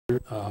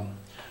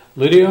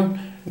Lydia,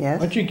 Yes.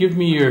 why don't you give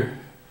me your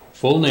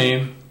full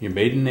name, your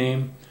maiden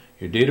name,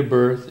 your date of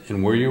birth,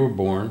 and where you were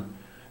born,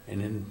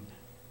 and then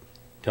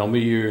tell me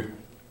your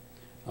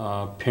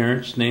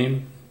parents'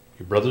 name,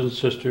 your brothers and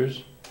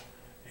sisters,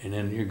 and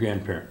then your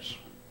grandparents,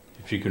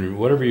 if you can,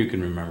 whatever you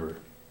can remember.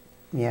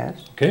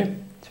 Yes. Okay.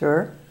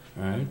 Sure.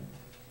 All right.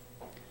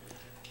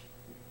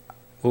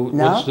 Well,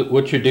 Now?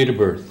 what's your date of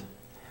birth?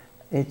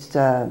 It's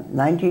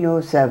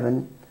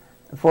 1907,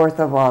 4th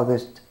of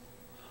August.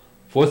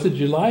 4th of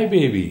July,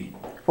 baby.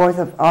 4th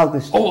of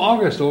August. Oh,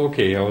 August. Oh,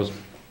 okay. I was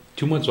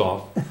 2 months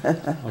off.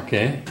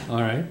 Okay.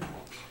 All right.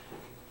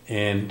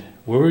 And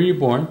where were you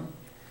born?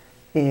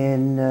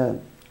 In,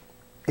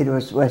 it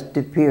was West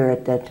De Pere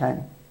at that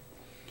time.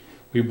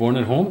 Were you born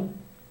at home?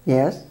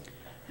 Yes.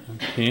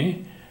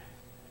 Okay.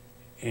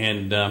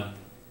 And,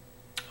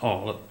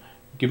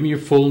 give me your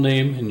full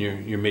name and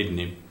your maiden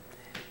name.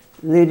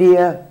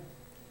 Lydia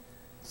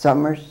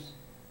Summers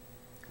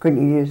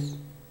Cornelius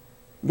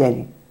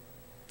Denny.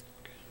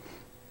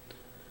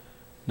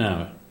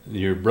 Now,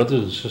 your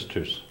brothers and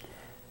sisters.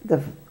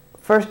 The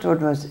first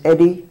one was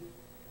Eddie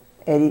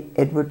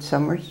Edward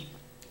Summers,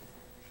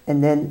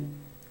 and then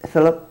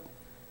Philip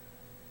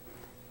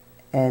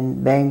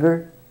and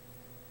Banger,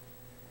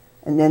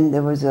 and then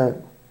there was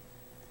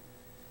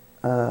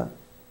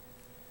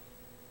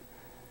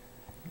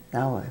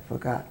now I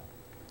forgot,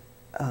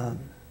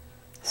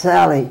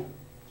 Sally,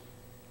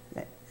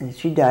 and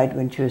she died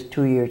when she was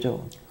 2 years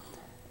old.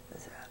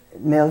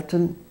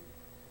 Milton,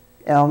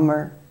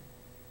 Elmer,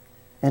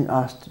 and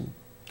Austin.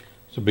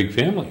 It's a big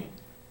family.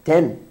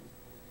 10.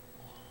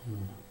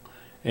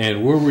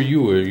 And where were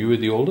you? Were you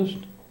the oldest?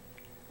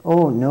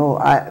 Oh no,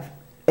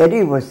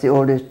 Eddie was the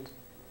oldest,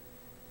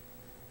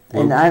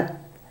 and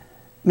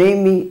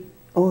Mamie.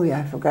 Oh yeah,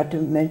 I forgot to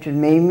mention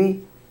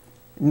Mamie,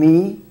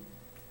 me,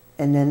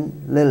 and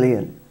then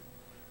Lillian.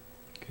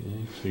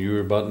 Okay, so you were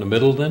about in the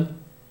middle then?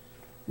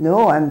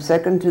 No, I'm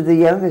second to the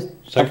youngest.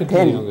 Second of to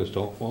 10. the youngest.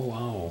 Oh,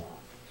 wow.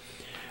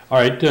 All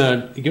right,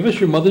 give us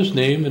your mother's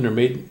name and their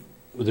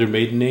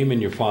maiden name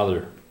and your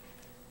father.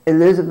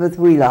 Elizabeth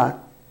Wheelock,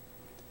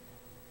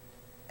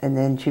 and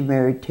then she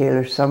married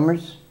Taylor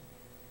Summers.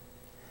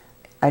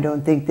 I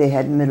don't think they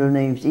had middle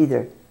names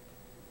either.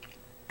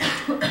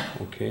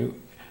 Okay.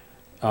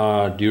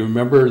 Do you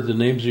remember the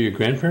names of your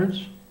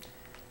grandparents?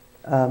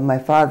 My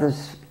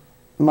father's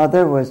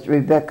mother was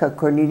Rebecca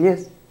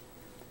Cornelius,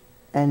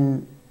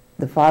 and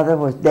the father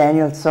was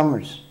Daniel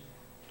Summers.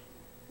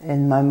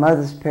 And my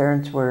mother's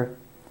parents were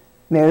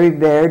Mary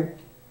Baird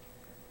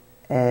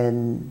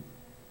and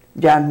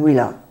John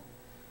Wheelock.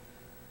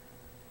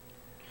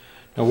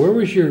 Now, where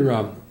was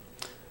your,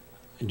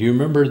 do you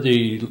remember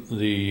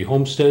the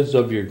homesteads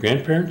of your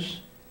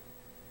grandparents?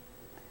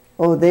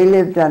 Oh, they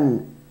lived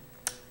on,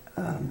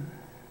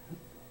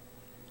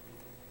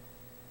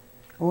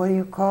 what do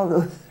you call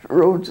those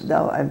roads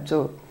now? I'm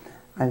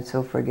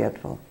so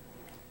forgetful.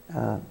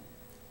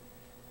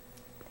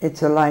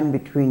 It's a line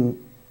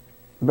between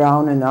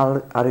Brown and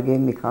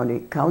Outagamie County,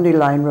 County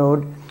Line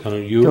Road. Kind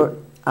of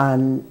you?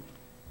 On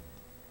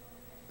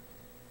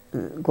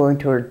going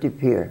toward De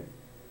Pere.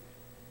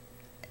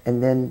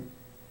 And then,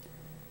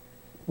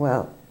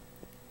 well,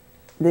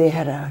 they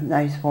had a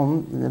nice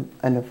home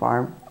and a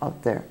farm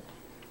out there,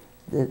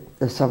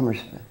 the Summers.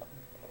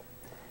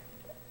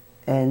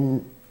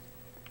 And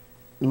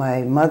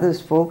my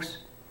mother's folks,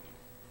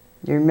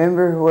 do you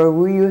remember where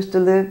we used to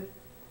live?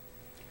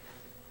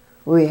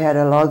 We had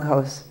a log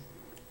house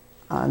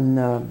on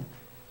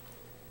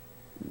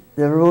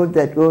the road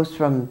that goes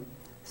from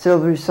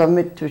Silver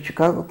Summit to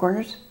Chicago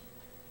Corners.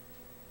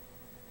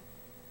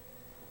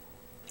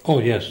 Oh,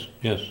 yes,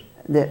 yes.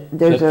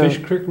 There's that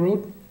Fish Creek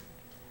Road?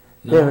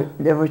 No.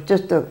 There was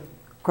just a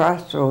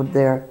crossroad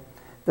there,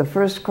 the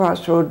first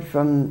crossroad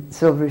from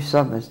Silver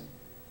Summit.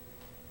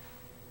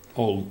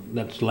 Oh,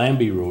 that's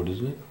Lambie Road,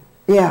 isn't it?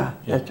 Yeah,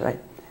 that's right.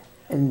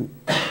 And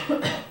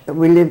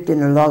we lived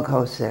in a log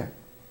house there.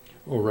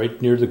 Oh,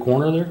 right near the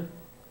corner there?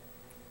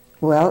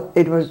 Well,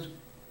 it was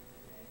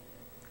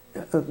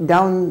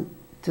down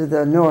to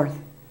the north.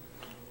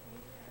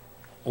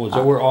 Oh, is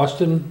that where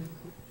Austin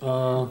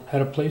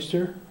had a place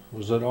there?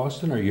 Was that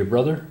Austin or your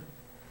brother?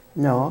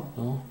 No.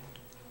 No?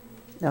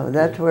 No,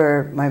 that's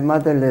where my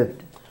mother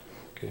lived.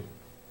 Okay.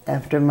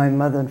 After my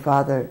mother and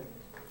father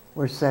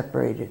were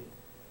separated.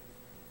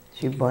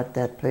 She bought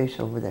that place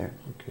over there.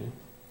 Okay.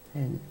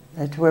 And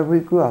that's where we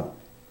grew up.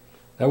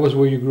 That was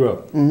where you grew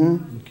up?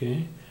 Mm-hmm.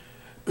 Okay.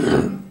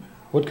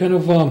 What kind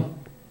of,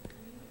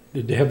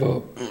 did they have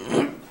a,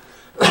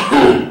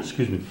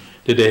 excuse me,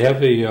 did they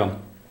have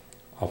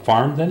a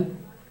farm then?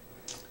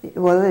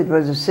 Well, it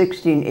was a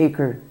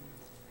 16-acre.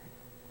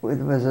 It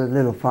was a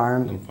little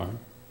farm. Little farm.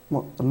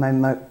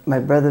 My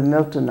brother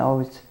Milton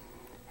always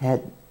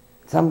had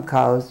some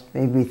cows,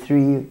 maybe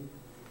 3,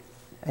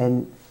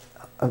 and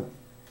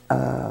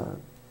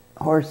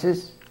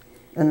horses,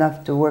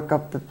 enough to work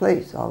up the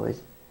place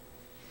always.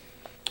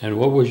 And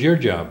what was your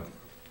job?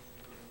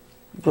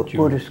 Go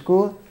to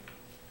school,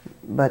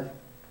 but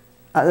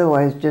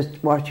otherwise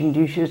just washing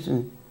dishes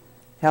and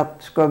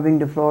help scrubbing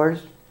the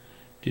floors.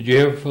 Did you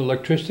have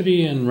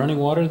electricity and running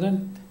water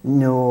then?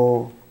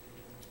 No.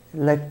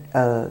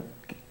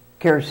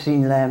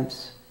 Kerosene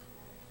lamps.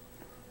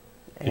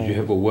 Did you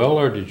have a well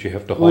or did you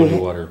have to haul the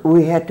water?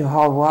 We had to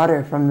haul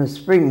water from the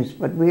springs,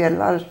 but we had a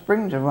lot of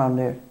springs around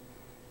there.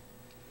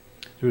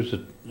 There was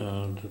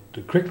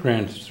the creek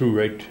ran through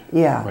right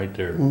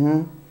there.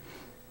 Mm-hmm.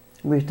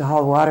 We used to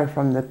haul water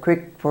from the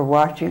creek for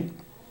washing.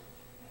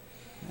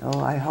 Oh,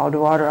 I hauled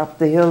water up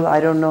the hill, I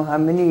don't know how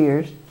many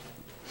years.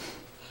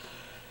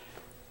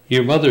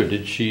 Your mother,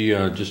 did she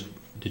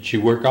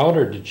work out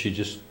or did she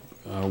just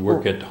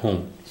work at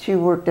home? She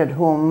worked at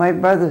home. My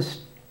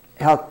brothers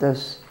helped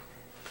us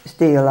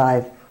stay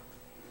alive.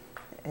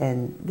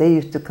 And they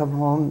used to come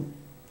home.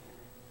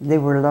 They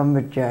were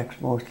lumberjacks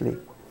mostly.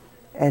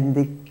 And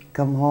they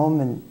come home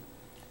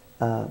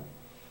and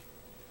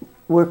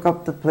work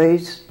up the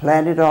place,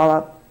 plant it all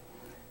up,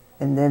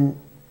 and then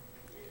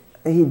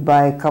he'd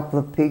buy a couple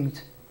of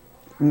pigs,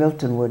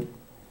 Milton would.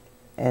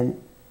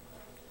 And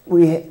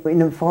in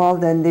the fall,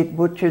 then they'd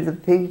butcher the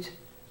pigs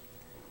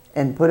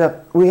and put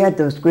up, we had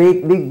those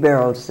great big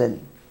barrels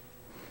then.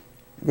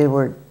 They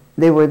were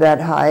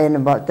that high and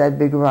about that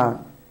big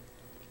around.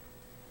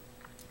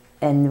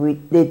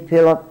 And they'd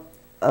fill up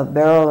a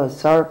barrel of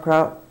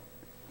sauerkraut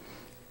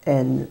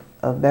and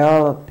a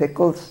barrel of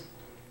pickles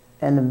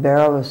and a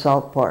barrel of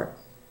salt pork.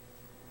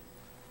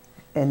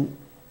 And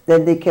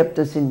then they kept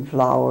us in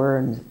flour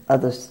and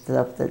other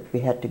stuff that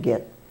we had to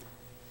get,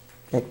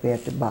 that we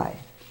had to buy.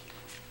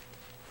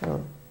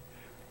 So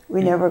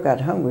we never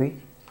got hungry.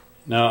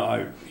 Now,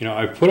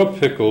 I put up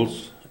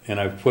pickles and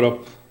I've put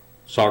up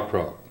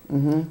sauerkraut,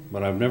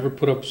 but I've never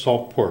put up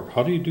salt pork.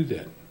 How do you do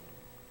that?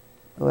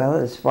 Well,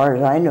 as far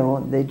as I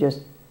know, they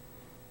just,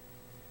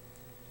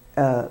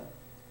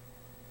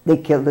 they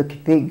killed the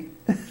pig.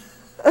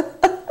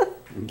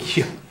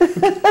 Yeah.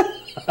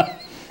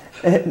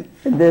 And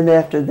then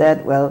after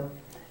that, well,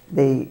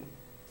 they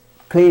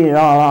clean it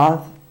all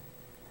off,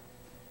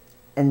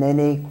 and then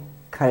they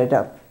cut it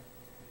up.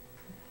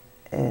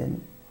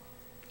 And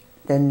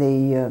then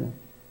they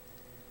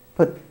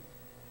put,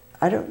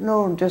 I don't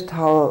know just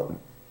how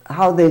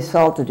they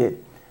salted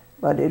it,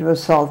 but it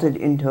was salted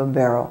into a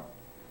barrel.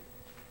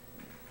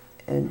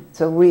 And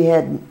so we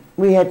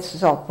had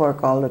salt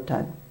pork all the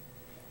time.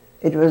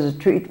 It was a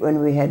treat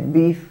when we had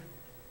beef,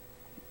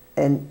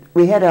 and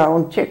we had our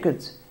own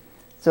chickens.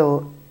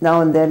 So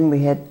now and then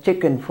we had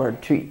chicken for a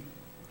treat.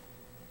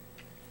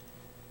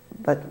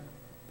 But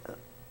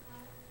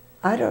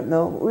I don't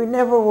know, we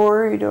never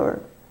worried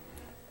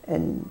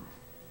and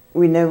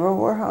we never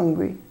were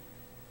hungry.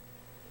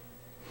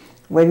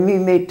 When we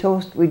made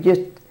toast,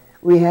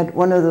 we had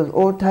one of those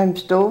old-time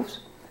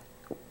stoves,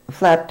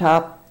 flat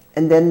top,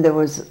 and then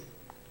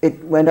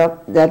it went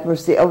up, that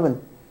was the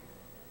oven.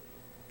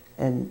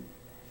 And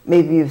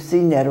maybe you've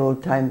seen that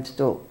old-time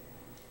stove.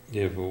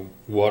 You have a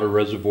water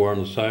reservoir on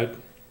the side?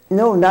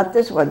 No, not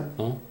this one.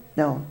 Oh?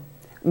 No.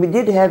 We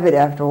did have it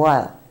after a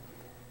while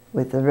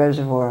with the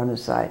reservoir on the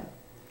side.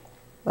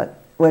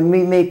 But when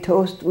we made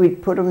toast,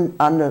 we'd put them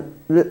on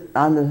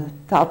the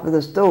top of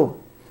the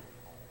stove,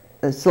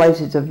 the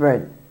slices of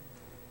bread.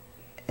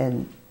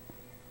 And,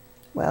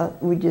 well,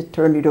 we just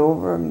turned it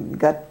over and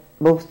got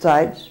both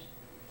sides.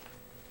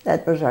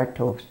 That was our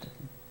toast.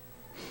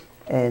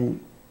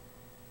 And,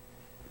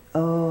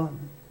 oh,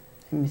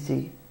 let me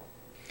see.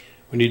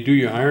 When you do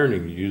your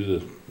ironing, you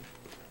use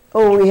we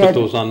put had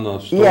those on the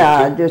stove?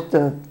 Yeah, too? just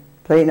a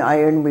plain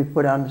iron we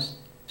put on the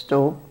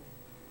stove.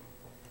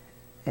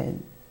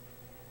 And,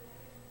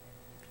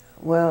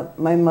 well,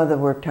 my mother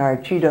worked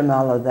hard. She done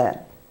all of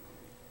that.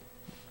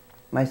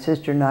 My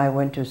sister and I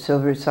went to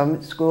Silver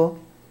Summit School.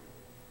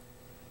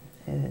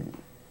 And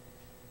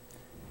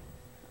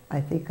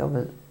I think I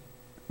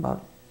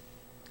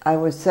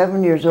was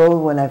 7 years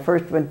old when I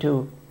first went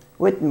to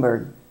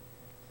Wittenberg.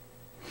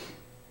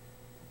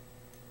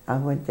 I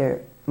went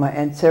there. My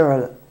Aunt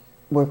Sarah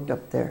worked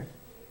up there.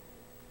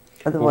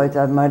 Otherwise,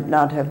 I might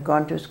not have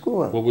gone to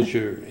school. What was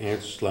your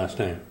aunt's last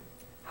name?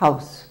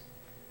 House.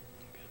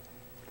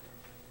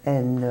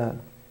 And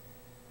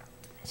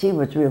she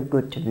was real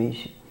good to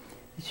me.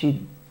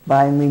 She'd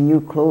buy me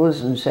new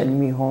clothes and send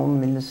me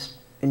home in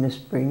the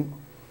spring.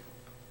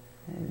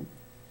 And,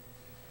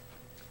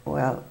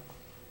 well,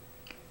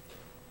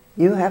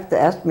 you have to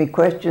ask me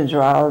questions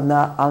or I'll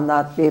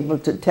not be able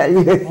to tell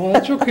you. Oh,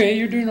 that's okay.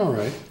 You're doing all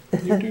right.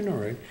 You're doing all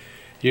right.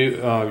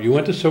 You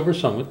went to Silver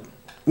Summit.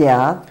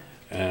 Yeah.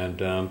 And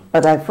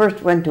but I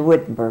first went to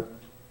Wittenberg.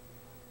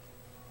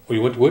 Oh,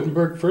 you went to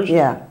Wittenberg first?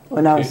 Yeah,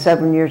 when I was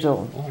 7 years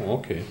old. Oh,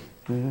 okay.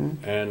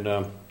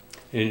 And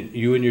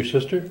you and your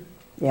sister?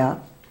 Yeah.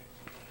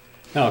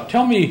 Now,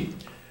 tell me,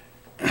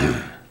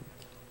 I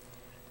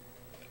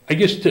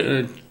guess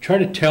try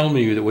to tell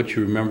me what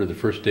you remember the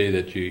first day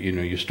that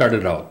you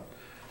started out.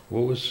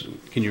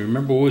 Can you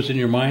remember what was in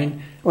your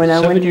mind? When I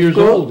went to 7 years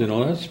school?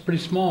 old, that's pretty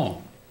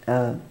small.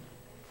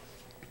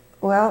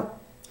 Well,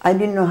 I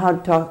didn't know how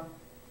to talk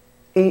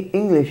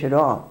English at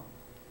all.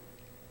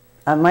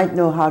 I might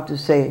know how to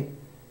say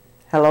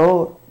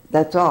hello,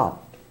 that's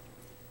all.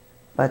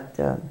 But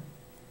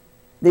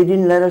they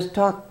didn't let us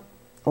talk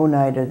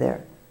Oneida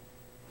there.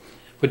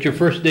 But your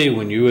first day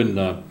when you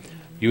and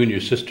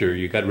your sister,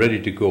 you got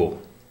ready to go,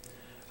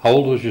 how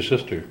old was your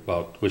sister?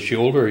 About, was she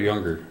older or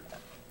younger?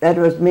 That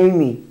was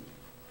Mamie.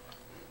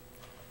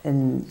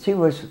 And she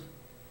was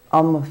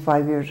almost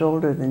 5 years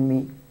older than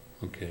me.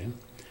 Okay.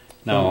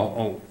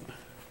 Now,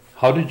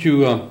 how did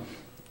you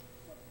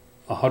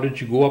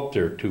go up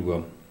there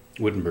to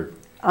Wittenberg?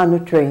 On a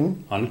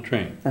train. On a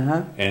train.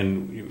 Uh-huh.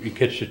 And you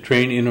catch the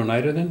train in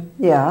Oneida then?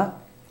 Yeah.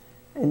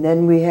 And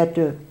then we had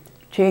to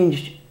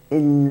change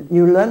in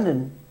New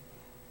London.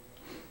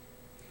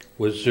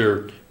 Was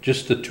there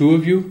just the two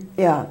of you?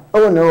 Yeah.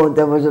 Oh no,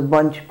 there was a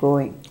bunch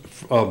going.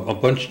 A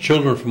bunch of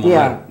children from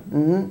Yeah. Oneida?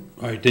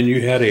 Mm-hmm. All right, then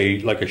you had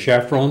like a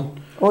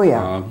chaperone? Oh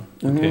yeah.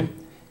 Okay.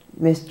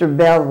 Mr.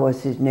 Bell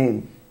was his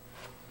name.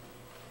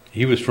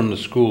 He was from the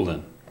school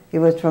then? He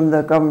was from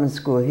the government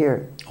school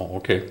here. Oh,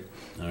 okay.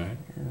 All right.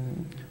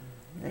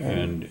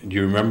 And do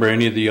you remember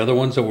any of the other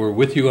ones that were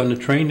with you on the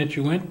train that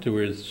you went?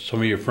 Were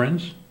some of your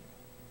friends?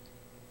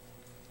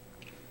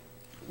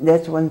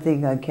 That's one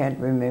thing I can't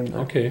remember.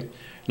 Okay.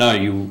 Now,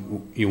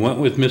 you went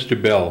with Mr.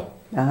 Bell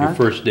your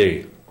first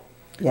day.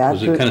 Yeah,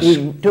 was it kind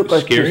he of took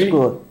us scary? to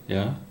school.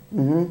 Yeah?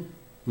 Mm-hmm.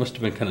 Must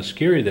have been kind of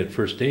scary that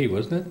first day,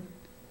 wasn't it?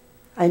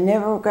 I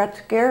never got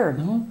scared.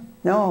 No?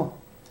 No.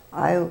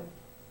 I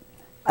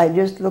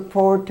just looked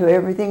forward to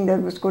everything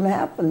that was going to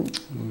happen. It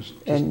was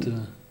just...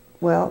 And,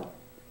 well,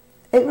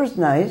 it was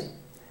nice,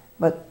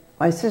 but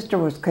my sister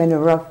was kind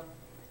of rough,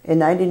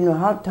 and I didn't know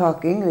how to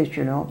talk English,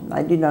 you know.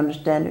 I didn't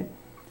understand it.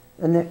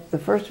 And the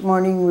first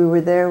morning we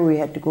were there, we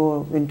had to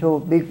go into a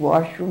big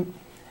washroom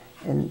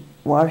and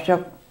wash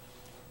up.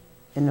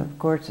 And of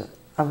course,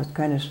 I was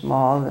kind of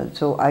small, and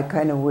so I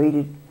kind of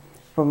waited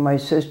for my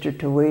sister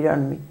to wait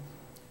on me.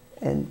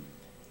 And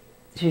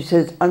she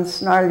says,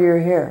 unsnarl your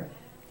hair.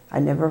 I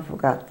never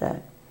forgot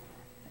that.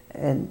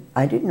 And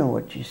I didn't know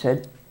what she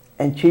said.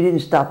 And she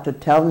didn't stop to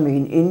tell me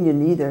in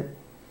Indian either.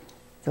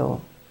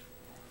 So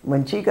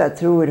when she got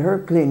through with her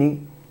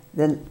cleaning,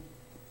 then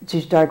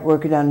she started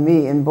working on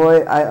me. And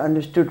boy, I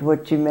understood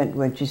what she meant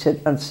when she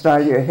said,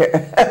 unsnarl your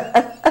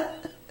hair.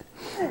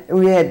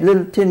 We had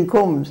little tin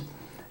combs.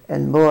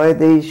 And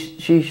boy,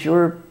 she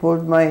sure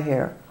pulled my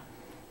hair.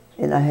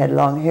 And I had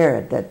long hair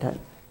at that time.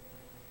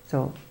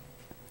 So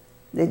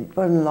it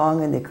wasn't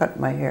long, and they cut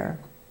my hair.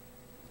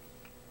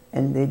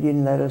 And they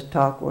didn't let us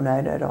talk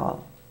Oneida at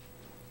all.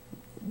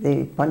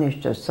 They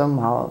punished us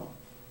somehow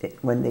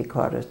when they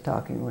caught us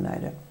talking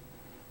Oneida.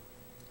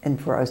 And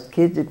for us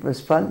kids, it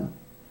was fun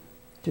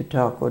to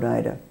talk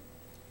Oneida.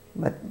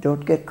 But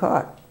don't get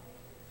caught.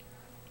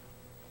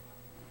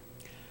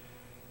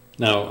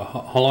 Now,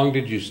 how long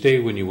did you stay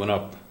when you went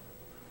up?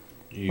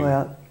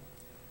 Well,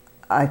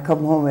 I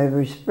come home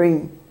every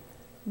spring,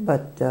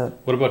 but...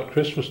 what about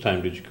Christmas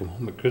time? Did you come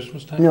home at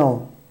Christmas time?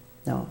 No,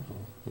 no.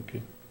 Oh,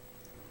 okay.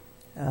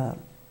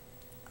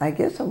 I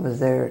guess I was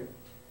there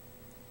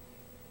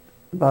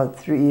about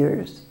 3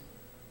 years.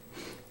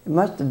 It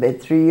must have been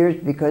 3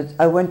 years because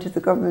I went to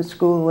the government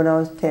school when I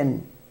was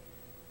 10.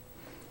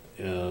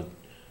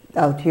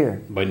 Out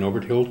here. By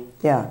Norbert Hill?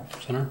 Yeah.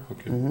 Center?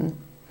 Okay. Mm-hmm.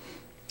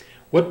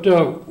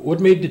 What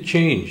made the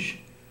change?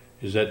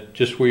 Is that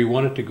just where you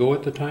wanted to go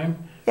at the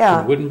time? Yeah.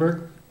 In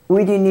Wittenberg?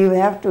 We didn't even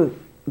have to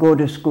go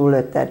to school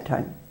at that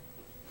time.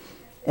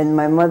 And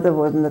my mother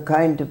wasn't the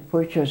kind to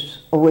push us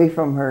away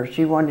from her.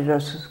 She wanted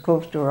us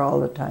close to her all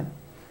the time.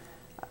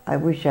 I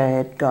wish I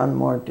had gone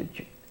more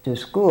to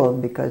school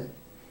because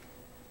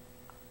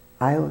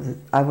I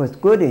was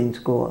good in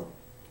school,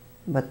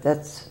 but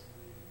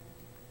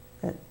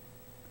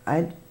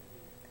I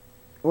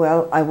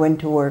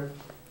went to work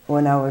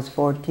when I was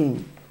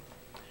 14.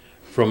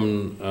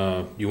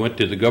 You went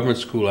to the government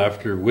school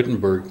after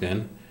Wittenberg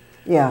then?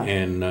 Yeah.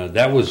 And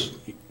that was...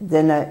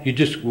 Then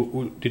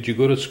did you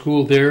go to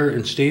school there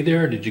and stay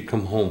there, or did you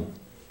come home?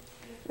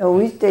 No,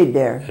 we stayed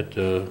there. At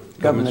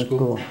government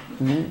school?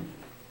 Mm-hmm.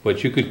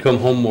 But you could come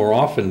home more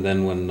often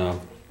than when...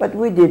 But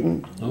we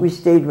didn't. No? We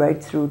stayed right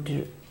through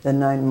to the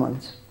 9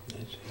 months.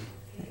 I see.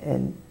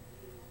 And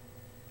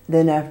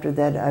then after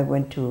that, I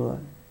went to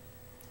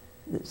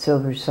the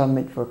Silver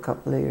Summit for a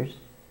couple of years.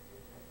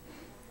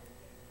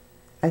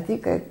 I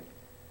think I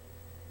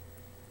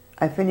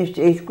finished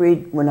 8th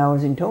grade when I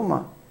was in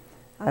Toma.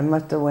 I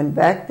must have went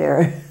back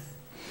there.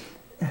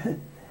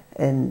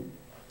 And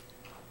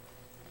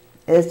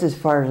that's as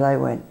far as I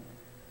went.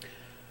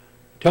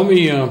 Tell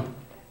me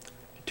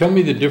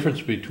the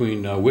difference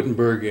between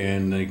Wittenberg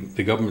and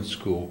the government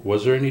school.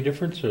 Was there any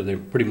difference, or are they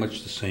pretty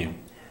much the same?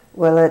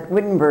 Well, at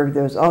Wittenberg,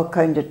 there was all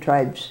kinds of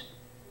tribes.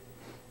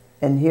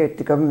 And here at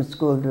the government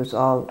school, there was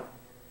all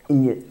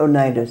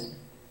Oneidas.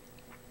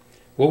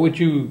 What would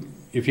you,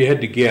 if you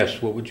had to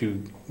guess, what would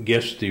you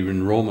guess the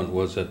enrollment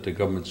was at the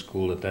government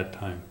school at that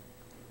time?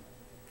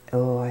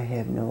 Oh, I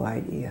have no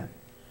idea.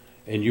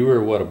 And you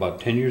were, what, about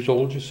 10 years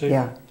old, you say?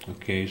 Yeah.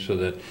 Okay, so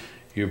that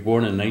you were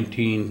born in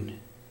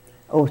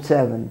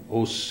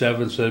 1907.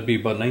 07, so that'd be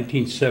about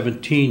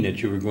 1917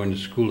 that you were going to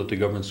school at the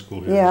government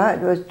school here. Yeah,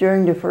 it was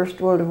during the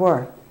First World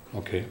War.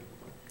 Okay.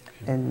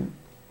 And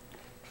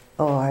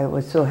Oh, I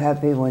was so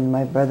happy when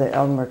my brother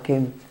Elmer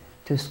came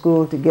to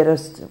school to get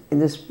us in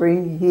the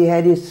spring. He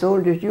had his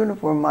soldier's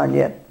uniform on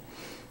yet.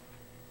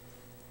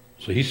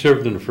 So he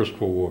served in the First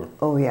World War.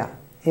 Oh yeah,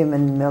 him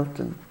and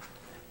Milton.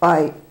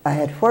 I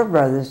had 4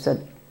 brothers that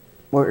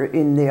were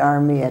in the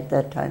army at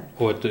that time.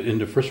 Oh, in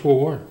the First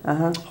World War?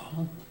 Uh-huh.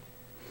 Oh.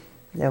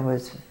 There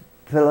was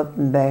Philip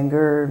and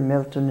Bangor,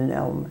 Milton and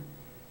Elmer.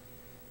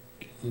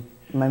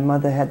 My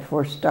mother had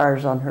 4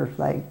 stars on her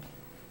flag.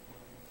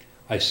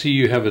 I see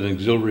you have an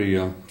auxiliary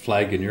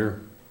flag in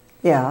your...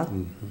 Yeah.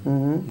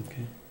 Mm-hmm.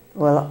 Okay.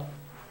 Well,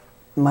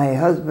 my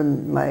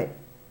husband, my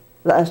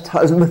last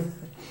husband,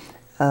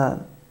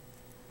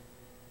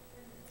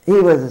 he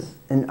was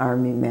an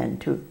army man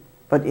too,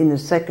 but in the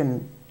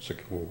Second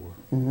World War.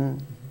 Mm-hmm.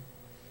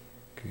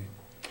 Okay.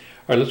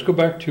 All right, let's go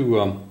back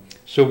to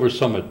Silver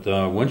Summit.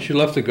 Once you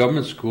left the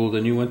government school,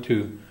 then you went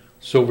to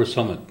Silver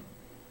Summit.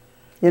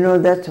 You know,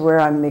 that's where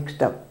I'm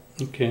mixed up.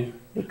 Okay.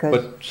 Because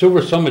but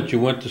Silver Summit, you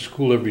went to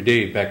school every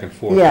day back and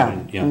forth. Yeah.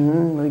 Yeah.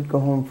 Mm-hmm. We'd go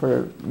home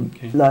for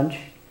lunch.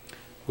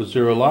 Was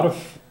there a lot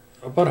of,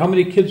 about how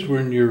many kids were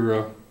in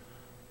your...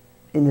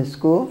 in the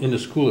school? In the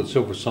school at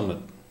Silver Summit.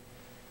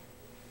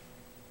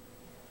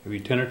 Maybe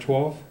 10 or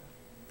 12?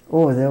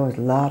 Oh, there was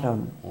a lot of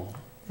them. Oh.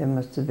 There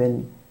must have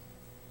been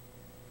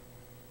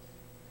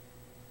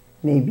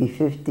maybe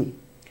 50.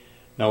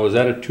 Now, was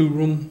that a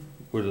 2-room?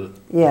 Were the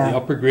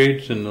upper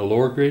grades and the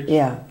lower grades?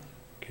 Yeah.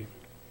 Okay.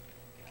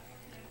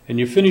 And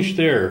you finished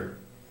there.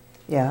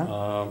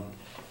 Yeah.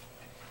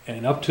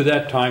 And up to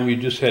that time, you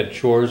just had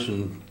chores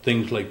and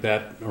things like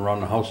that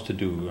around the house to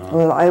do.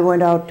 Well, I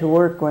went out to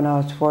work when I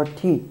was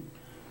 14.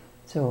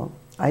 So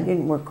I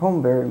didn't work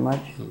home very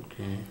much.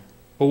 Okay.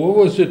 But what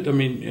was it, I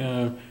mean,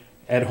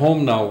 at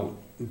home now,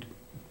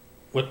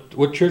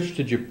 what church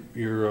did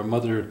your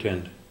mother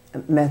attend?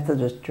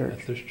 Methodist church.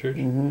 Methodist church?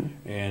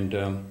 Mm-hmm. And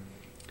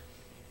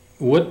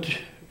what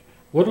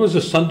was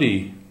a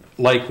Sunday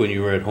like when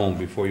you were at home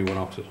before you went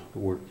off to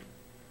work?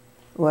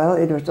 Well,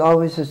 it was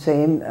always the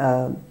same.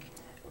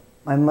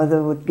 My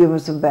mother would give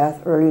us a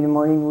bath early in the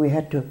morning.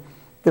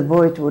 The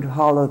boys would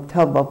haul a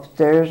tub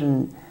upstairs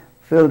and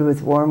filled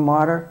with warm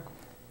water.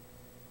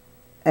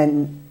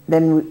 And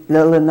then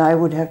Lil and I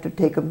would have to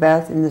take a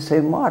bath in the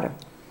same water.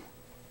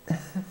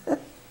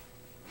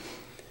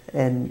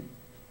 And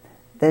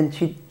then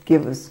she'd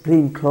give us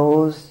clean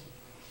clothes,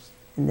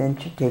 and then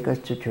she'd take us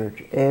to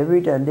church.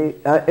 Every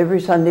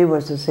Sunday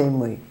was the same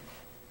way.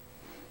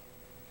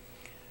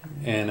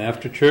 And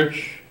after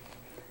church,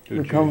 did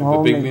you come have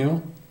home a big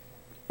meal?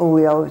 Oh,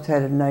 we always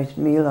had a nice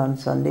meal on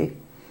Sunday.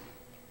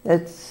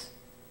 That's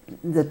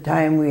the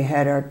time we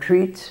had our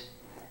treats.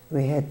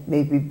 We had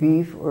maybe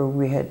beef or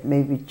we had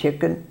maybe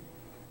chicken,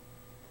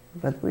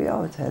 but we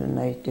always had a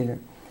nice dinner.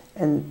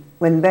 And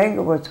when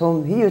Bangor was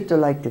home, he used to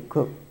like to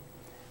cook.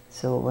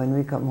 So when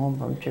we come home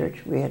from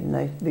church, we had a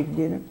nice big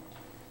dinner.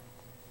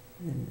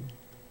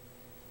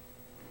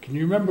 Can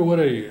you remember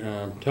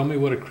tell me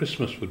what a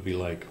Christmas would be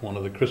like, one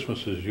of the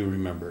Christmases you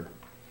remember?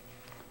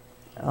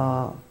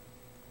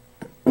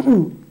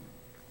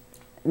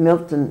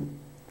 Milton,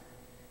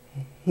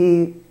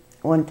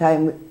 one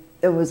time,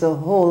 there was a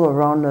hole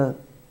around the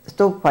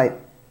stovepipe,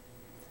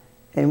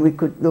 and we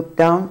could look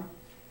down,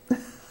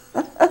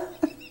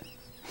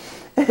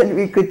 and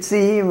we could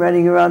see him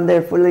running around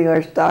there filling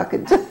our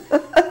stockings.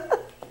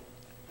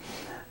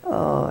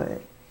 Oh,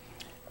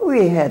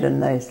 we had a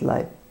nice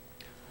life.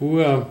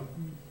 Who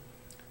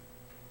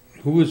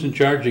was in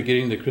charge of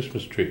getting the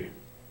Christmas tree?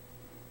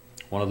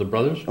 One of the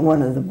brothers?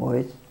 One of the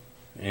boys.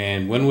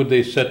 And when would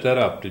they set that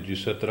up? Did you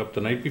set that up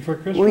the night before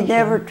Christmas? We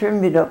never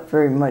trimmed it up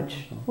very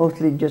much.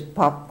 Mostly just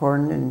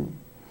popcorn and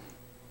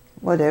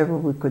whatever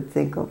we could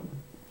think of.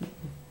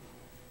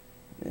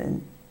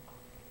 And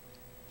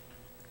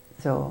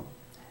so,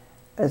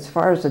 as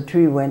far as the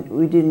tree went,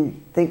 we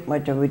didn't think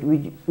much of it.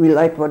 We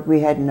liked what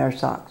we had in our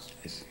socks.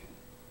 I see.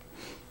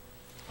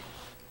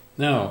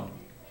 Now,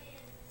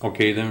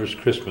 okay, then was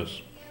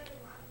Christmas.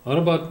 What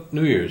about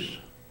New Year's?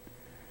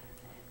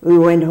 We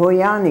went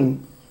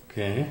hoyaning.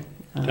 Okay.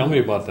 Tell me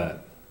about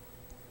that.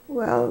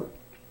 Well,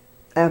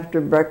 after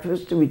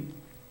breakfast, we'd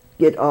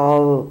get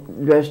all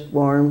dressed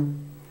warm,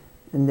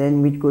 and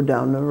then we'd go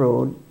down the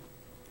road,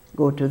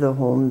 go to the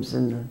homes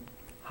and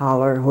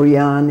holler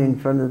hoyan in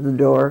front of the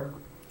door.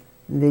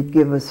 And they'd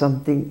give us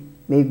something,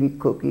 maybe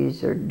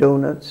cookies or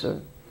donuts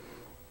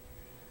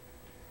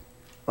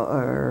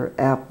or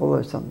apple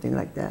or something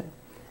like that.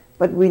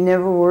 But we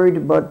never worried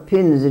about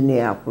pins in the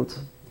apples.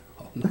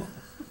 Oh, no.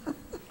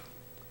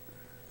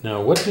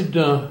 Now, what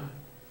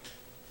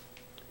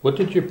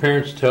did your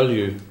parents tell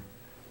you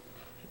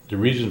the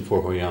reason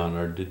for Hoyan,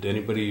 or did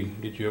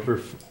you ever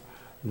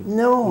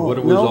No, what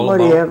it was all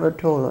nobody about? ever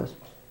told us.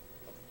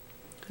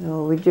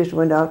 No, we just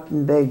went out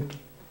and begged.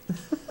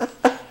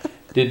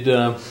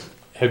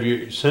 Have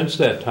you, since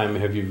that time,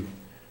 have you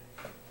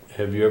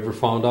ever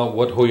found out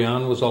what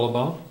Hoyan was all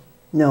about?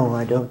 No,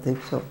 I don't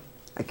think so.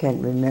 I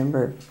can't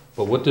remember.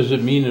 But what does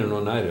it mean in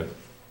Oneida?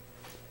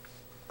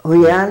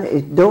 Hoyan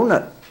is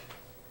donut.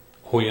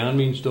 Hoyan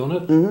means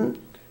donut? Mm-hmm.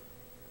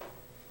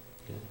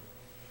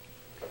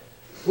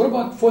 What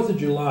about 4th of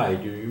July?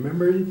 Do you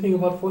remember anything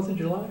about 4th of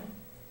July?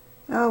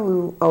 Oh,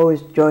 we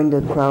always joined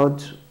the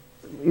crowds.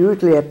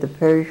 Usually at the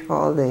parish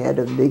hall, they had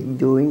a big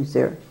doings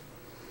there.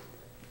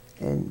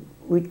 And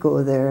we'd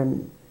go there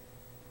and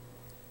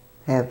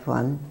have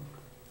fun.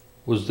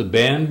 Was the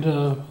band,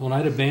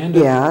 Oneida Band?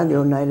 Yeah, the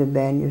Oneida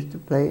Band used to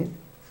play.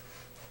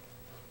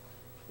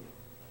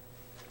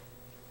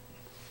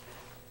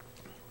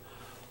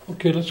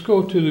 Okay, let's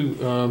go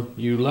to,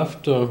 you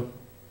left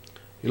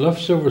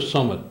Silver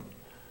Summit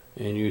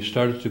and you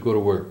started to go to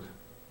work.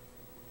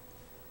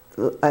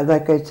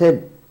 Like I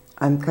said,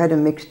 I'm kind of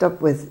mixed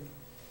up with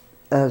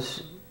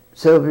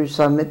Silver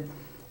Summit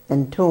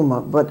and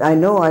Toma, but I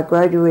know I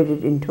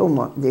graduated in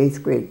Toma, the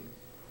 8th grade.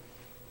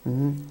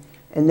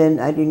 And then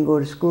I didn't go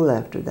to school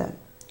after that.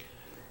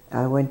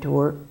 I went to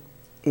work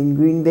in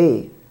Green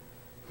Bay.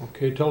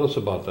 Okay, tell us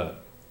about that.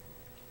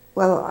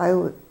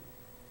 Well,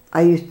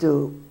 I used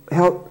to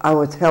help. I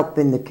was help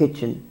in the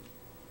kitchen.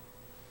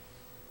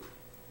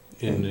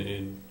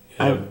 Did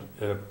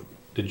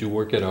you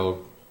work at a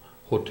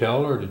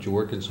hotel or did you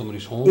work in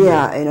somebody's home?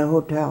 Yeah, in a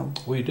hotel.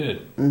 Oh, you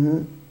did?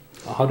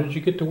 How did you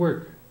get to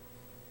work?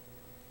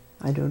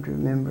 I don't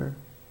remember.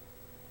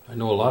 I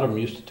know a lot of them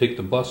used to take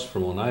the bus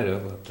from Oneida,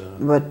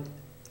 but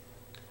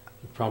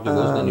it probably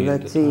wasn't any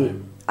at the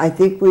time. I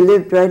think we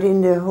lived right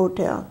in the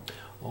hotel.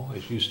 Oh,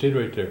 you stayed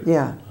right there?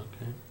 Yeah.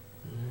 Okay.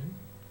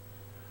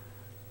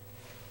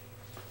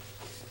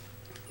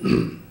 All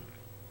right.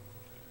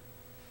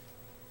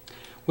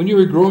 When you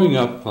were growing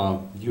up,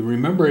 do you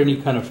remember any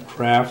kind of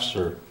crafts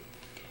or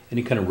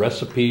any kind of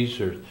recipes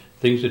or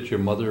things that your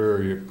mother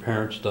or your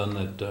parents done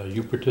that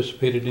you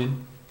participated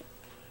in?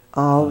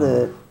 All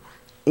the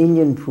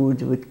Indian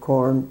foods with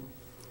corn.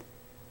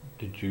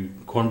 Did you,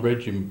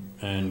 cornbread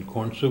and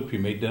corn soup, you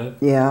made that?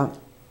 Yeah,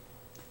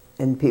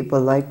 and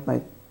people liked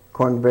my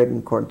cornbread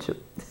and corn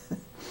soup.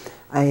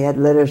 I had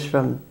letters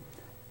from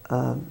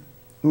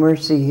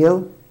Mercy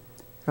Hill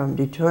from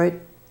Detroit.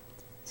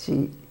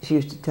 She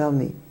used to tell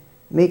me,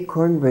 make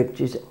cornbread.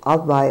 She said,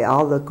 I'll buy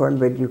all the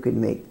cornbread you could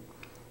make.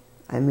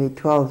 I made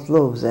 12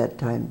 loaves that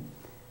time,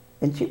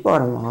 and she bought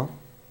them all.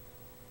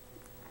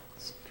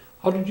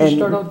 How did you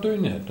start out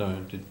doing that?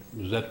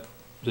 Was that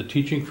the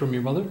teaching from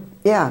your mother?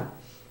 Yeah.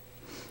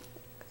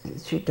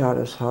 She taught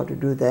us how to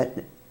do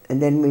that.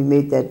 And then we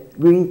made that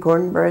green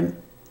cornbread.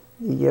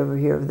 Did you ever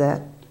hear of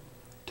that?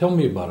 Tell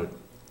me about it.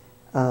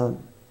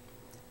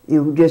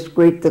 You just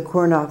grate the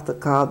corn off the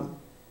cob,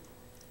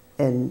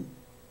 and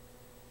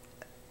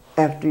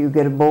after you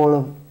get a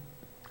bowl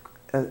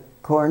of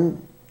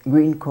corn,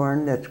 green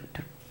corn,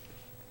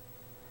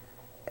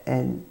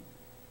 and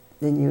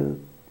then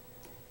you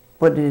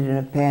put it in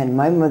a pan.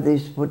 My mother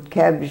used to put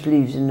cabbage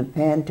leaves in the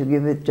pan to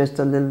give it just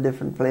a little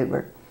different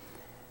flavor.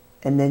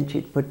 And then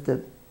she'd put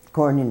the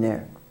corn in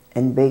there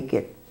and bake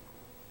it.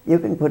 You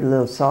can put a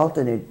little salt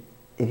in it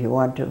if you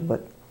want to,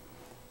 but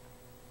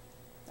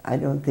I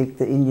don't think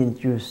the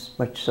Indians used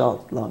much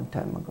salt a long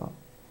time ago.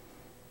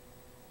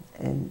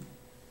 And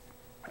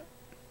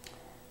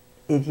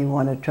if you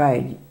want to try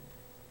it,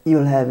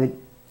 you'll have it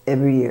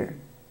every year.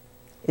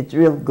 It's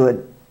real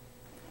good.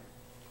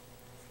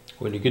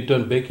 When you get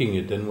done baking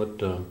it, then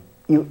what?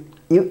 You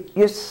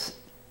just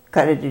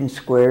cut it in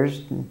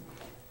squares and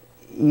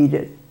eat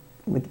it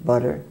with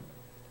butter.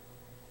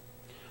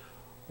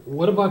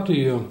 What about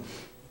the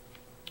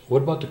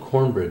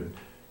cornbread?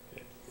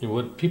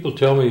 What people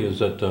tell me is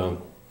that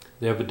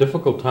they have a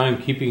difficult time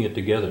keeping it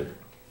together.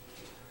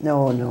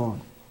 No,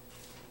 no.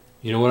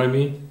 You know what I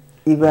mean?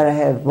 You got to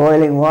have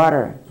boiling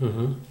water.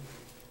 Mm-hmm.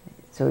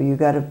 So you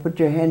got to put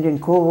your hand in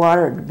cold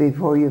water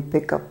before you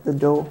pick up the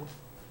dough.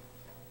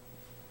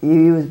 You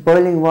use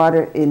boiling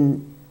water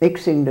in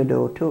mixing the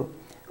dough too.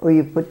 Or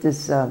you put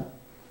this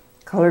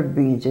colored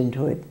beans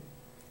into it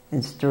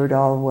and stir it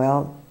all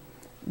well.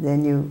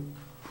 Then you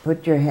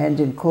put your hand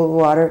in cold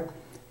water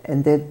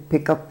and then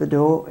pick up the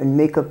dough and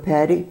make a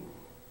patty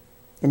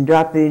and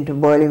drop it into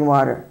boiling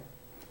water.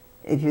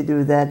 If you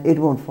do that, it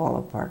won't fall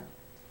apart.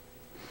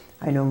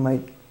 I know my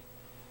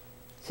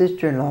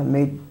sister-in-law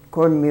made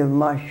cornmeal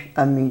mush.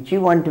 I mean, she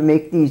wanted to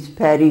make these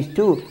patties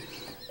too.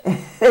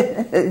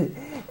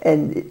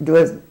 And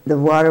the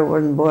water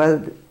wasn't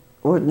boiled,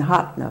 wasn't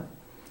hot enough.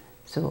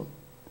 So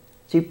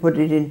she put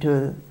it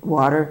into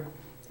water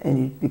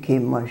and it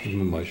became mush.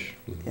 Mush.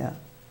 Mm-hmm. Yeah.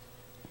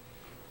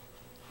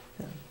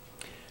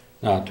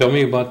 Now tell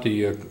me about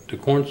the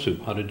corn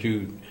soup. How did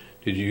you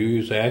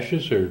use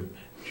ashes or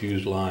did you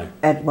use lye?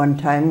 At one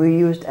time we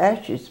used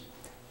ashes,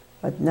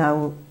 but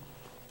now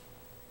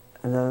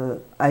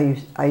I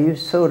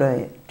use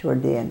soda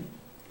toward the end.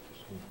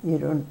 You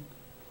don't.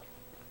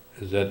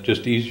 Is that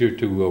just easier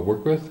to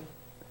work with,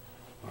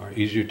 or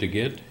easier to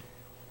get?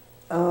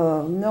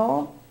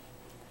 No.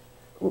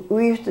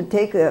 We used to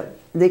take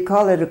they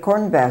call it a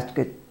corn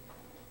basket,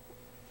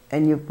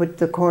 and you put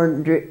the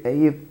corn,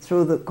 you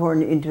throw the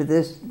corn into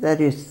this, that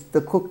is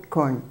the cooked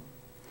corn.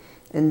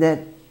 And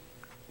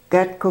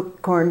that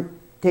cooked corn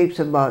takes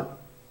about,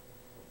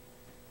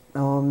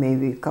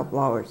 maybe a couple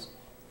hours.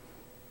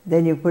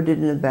 Then you put it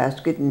in a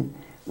basket and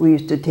we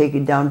used to take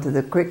it down to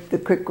the creek. The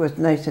creek was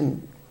nice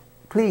and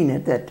clean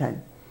at that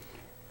time.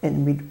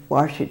 And we'd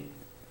wash it,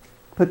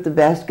 put the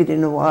basket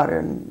in the water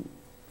and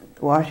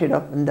wash it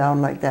up and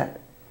down like that.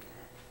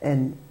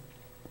 And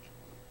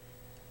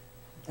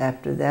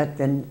after that,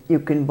 then you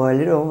can boil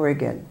it over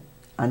again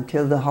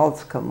until the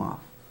hulls come off.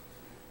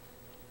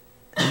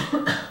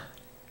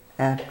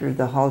 After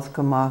the hulls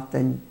come off,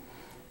 then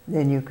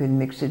you can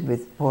mix it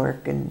with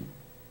pork and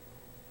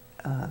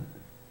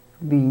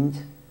beans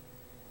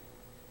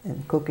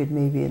and cook it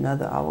maybe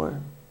another hour.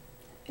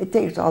 It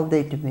takes all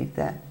day to make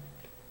that.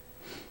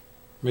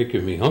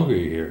 Making me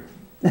hungry here.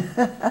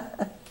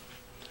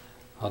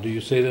 How do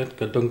you say that?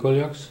 Gadung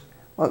kalyaks?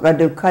 What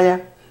gadung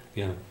kalyak?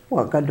 Yeah.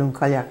 What gadung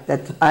kalyak?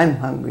 That's I'm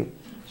hungry.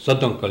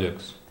 Sadung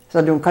kalyaks.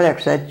 Sadung kalyak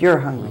said you're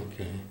hungry.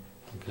 Okay.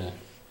 Okay.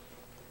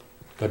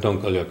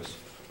 Gadung kalyaks.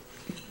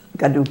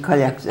 Gadung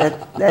kalyak,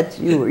 that's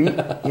you.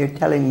 You're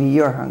telling me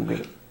you're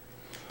hungry.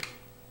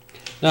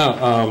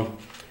 Now,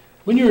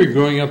 when you were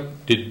growing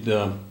up, did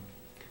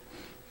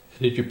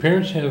your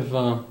parents have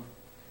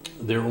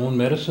their own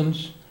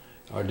medicines,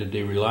 or did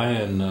they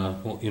rely on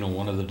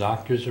one of the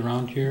doctors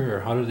around here,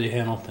 or how did they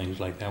handle things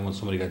like that when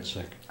somebody got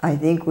sick? I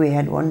think we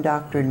had one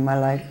doctor in my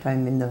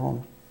lifetime in the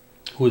home.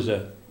 Who was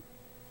that?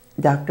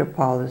 Dr.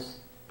 Paulus.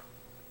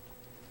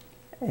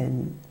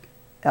 And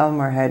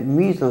Elmer had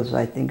measles,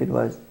 I think it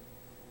was,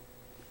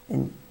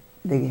 and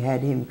they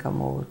had him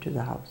come over to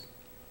the house.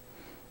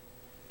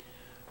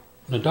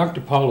 Now,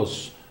 Dr.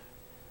 Paulus,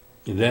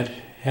 that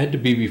had to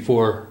be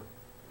before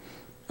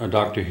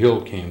Dr.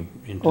 Hill came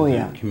into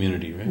the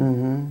community, right?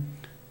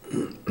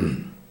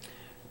 Mm-hmm.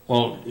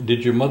 Well,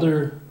 did your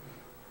mother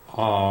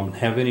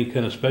have any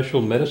kind of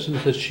special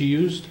medicines that she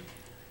used?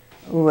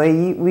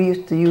 We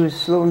used to use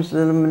Sloan's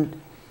liniment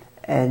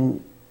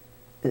and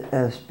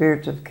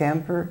spirits of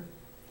camphor.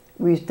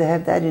 We used to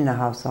have that in the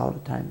house all the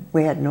time.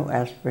 We had no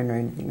aspirin or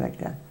anything like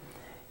that.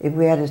 If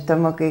we had a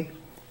stomachache,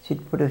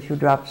 she'd put a few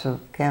drops of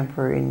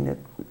camphor in a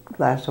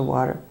glass of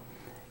water,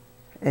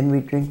 and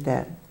we'd drink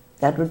that.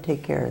 That would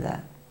take care of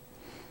that.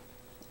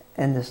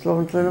 And the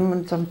Sloan's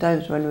liniment,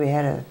 sometimes when we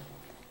had a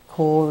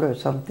cold or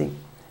something,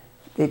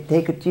 they'd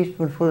take a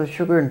teaspoonful of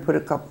sugar and put a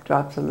couple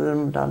drops of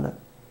liniment on the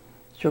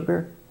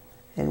sugar,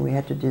 and we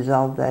had to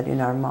dissolve that in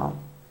our mouth.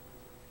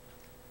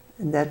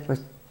 And that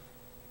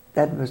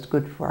was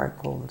good for our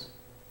colds.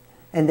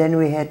 And then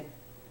we had,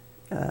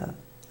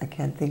 I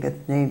can't think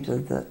of the names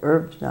of the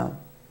herbs now.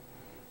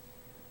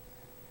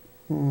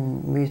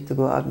 We used to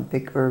go out and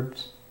pick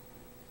herbs.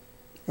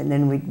 And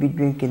then we'd be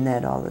drinking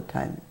that all the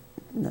time.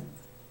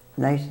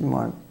 Nice and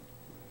warm.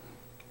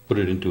 Put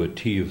it into a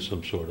tea of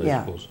some sort, I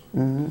suppose.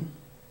 Mm-hmm.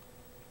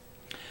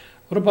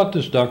 What about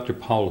this Dr.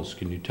 Paulus?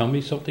 Can you tell me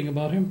something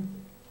about him?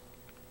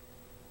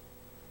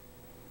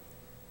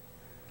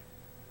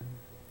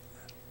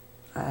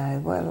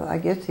 Well, I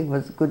guess he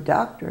was a good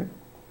doctor.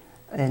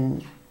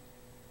 And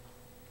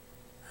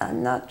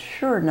I'm not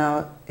sure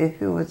now if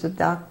he was a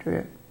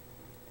doctor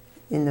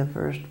in the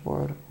First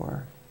World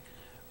War.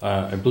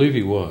 I believe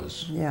he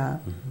was. Yeah.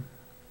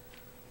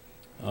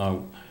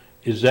 Mm-hmm.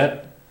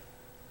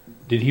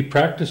 Did he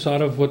practice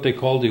out of what they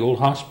call the old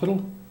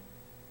hospital?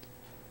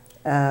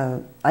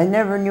 I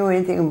never knew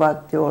anything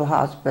about the old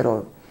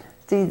hospital.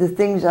 See, the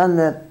things on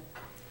the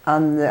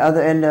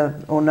other end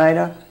of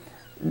Oneida,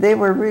 they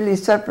were really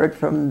separate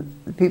from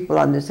the people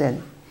on this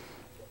end.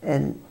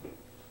 And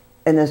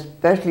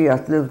especially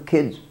us little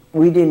kids,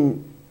 we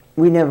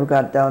never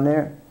got down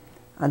there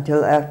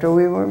until after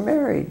we were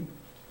married.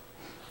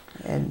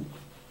 And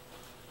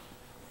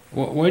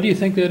why do you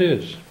think that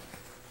is?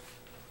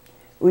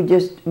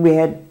 We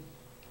had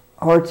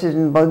horses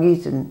and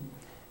buggies, and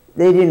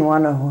they didn't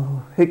want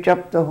to hitch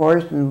up the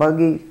horse and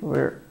buggy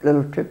for a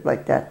little trip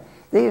like that.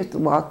 They used to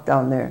walk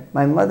down there.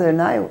 My mother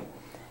and I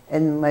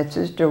and my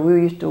sister,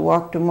 we used to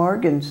walk to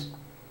Morgan's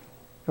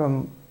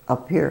from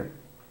up here.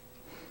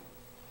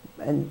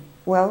 And,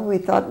 well, we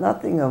thought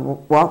nothing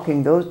of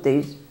walking those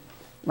days.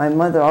 My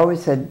mother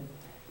always said,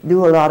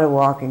 do a lot of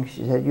walking.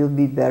 She said, you'll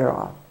be better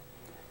off.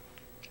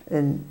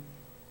 And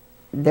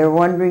they're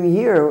wondering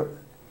here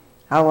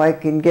how I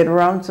can get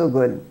around so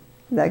good.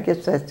 And I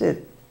guess that's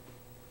it.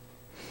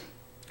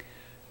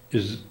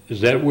 Is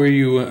that where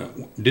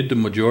you did the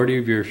majority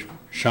of your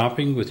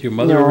shopping with your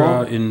mother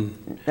in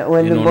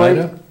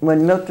Oneida?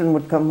 When Milton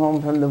would come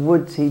home from the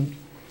woods, he'd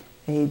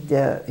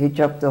hitch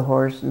up the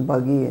horse and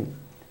buggy and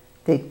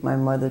take my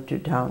mother to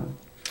town.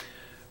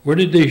 Where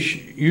did they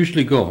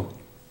usually go?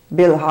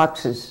 Bill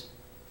Hawks's.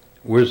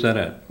 Where's that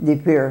at? De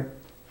Pere.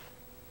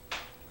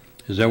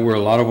 Is that where a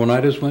lot of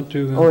Oneidas went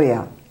to? Oh,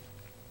 yeah.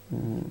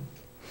 Mm.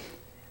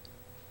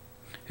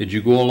 Did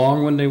you go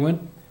along when they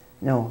went?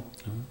 No.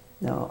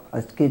 No,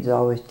 us kids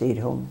always stayed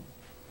home.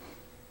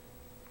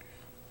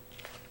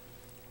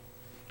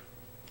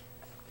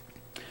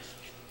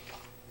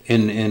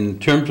 In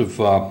terms of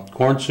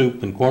corn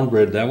soup and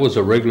cornbread, that was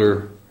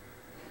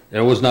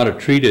not a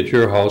treat at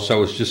your house. That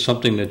was just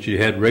something that you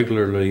had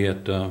regularly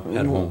at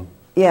home.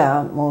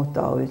 Yeah, most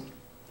always.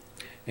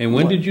 And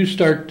when did you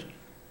start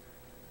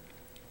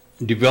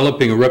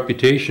developing a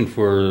reputation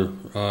for,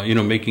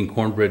 making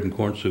cornbread and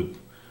corn soup?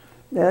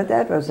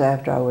 That was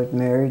after I was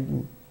married.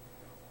 And,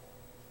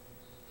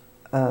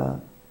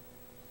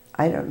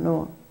 I don't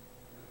know.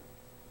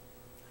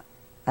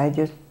 I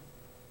just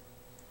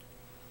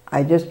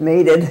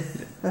made it.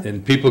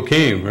 And people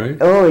came, right?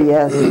 Oh,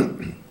 yes.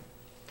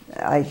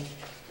 I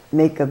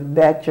make a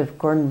batch of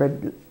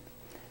cornbread,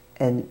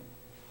 and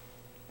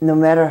no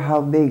matter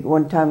how big,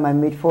 one time I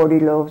made 40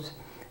 loaves,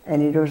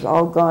 and it was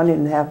all gone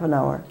in half an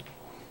hour.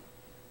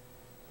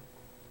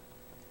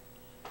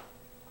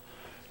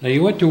 Now,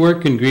 you went to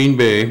work in Green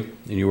Bay,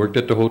 and you worked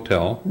at the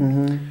hotel.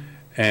 Mm-hmm.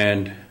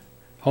 And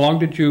how long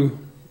did you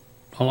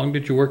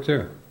work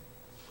there?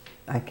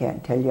 I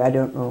can't tell you, I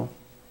don't know.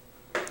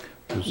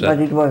 Was But that,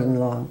 it wasn't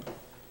long.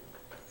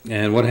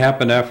 and what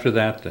happened after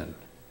that then?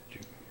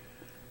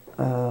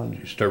 Um,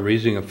 Did you start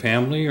raising a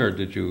family, or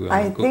did you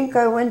I think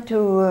I went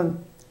to,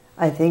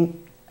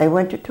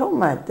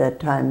 Toma at that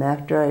time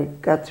after I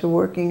got through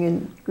working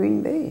in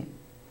Green Bay.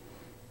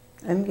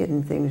 I'm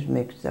getting things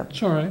mixed up.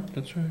 That's all right,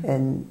 that's all right.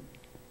 And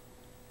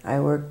I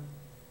worked,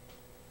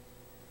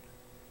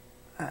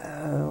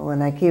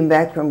 when I came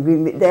back from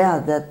Green Bay,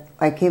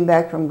 I came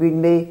back from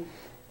Green Bay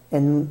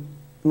and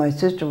my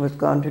sister was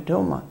gone to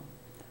Toma.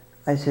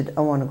 I said,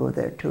 I want to go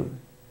there too.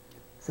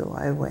 So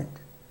I went.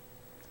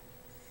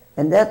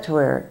 And that's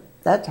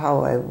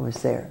how I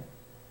was there.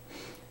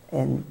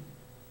 And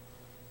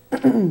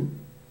and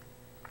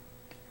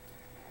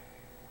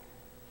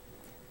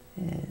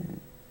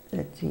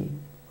let's see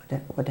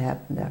what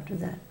happened after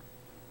that.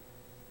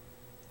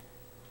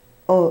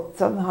 Oh,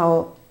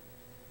 somehow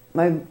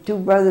my two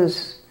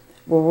brothers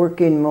were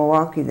working in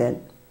Milwaukee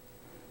then,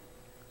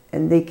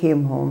 and they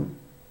came home,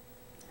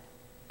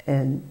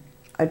 and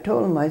I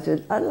told them, I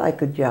said, I'd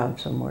like a job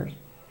somewhere.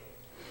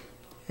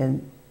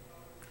 And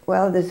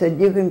well, they said,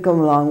 you can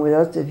come along with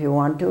us if you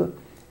want to,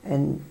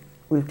 and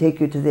we'll take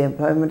you to the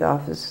employment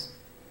office,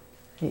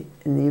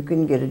 and you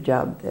can get a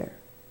job there.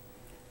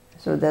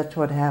 So that's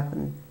what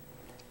happened.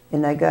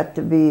 And I got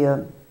to be,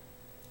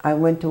 I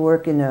went to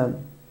work in a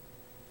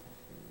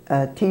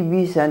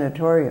TB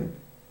sanatorium.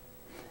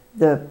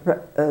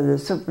 The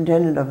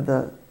superintendent of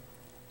the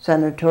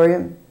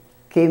sanatorium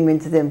came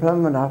into the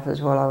employment office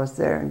while I was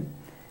there,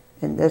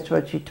 and that's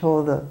what she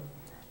told the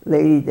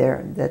lady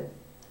there, that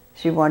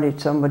she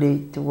wanted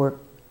somebody to work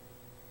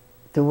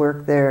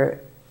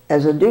there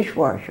as a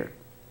dishwasher.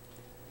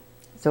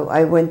 So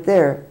I went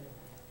there,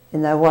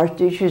 and I washed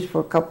dishes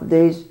for a couple of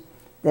days.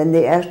 Then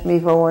they asked me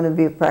if I want to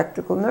be a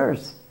practical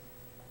nurse.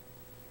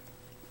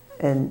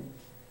 And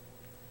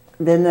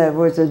then there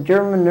was a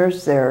German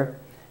nurse there.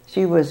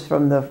 She was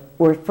from the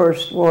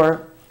first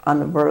war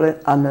on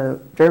the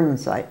German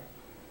side.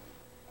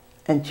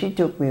 And she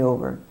took me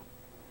over.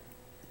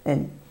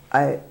 And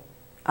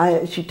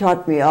she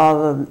taught me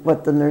all of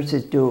what the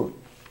nurses do.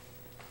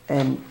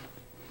 And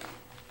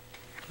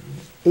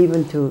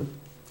even to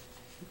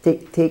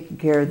taking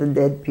care of the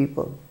dead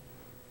people.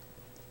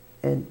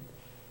 And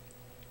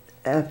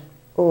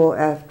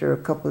after a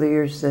couple of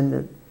years,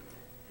 then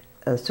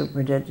the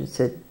superintendent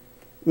said,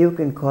 you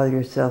can call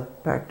yourself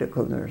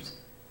practical nurse.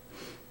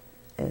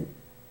 And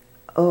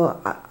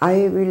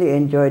I really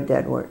enjoyed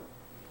that work.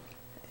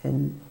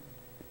 And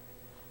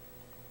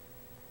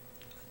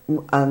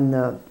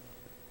in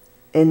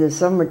the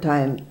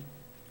summertime,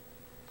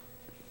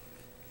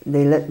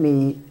 they let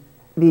me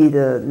be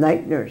the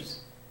night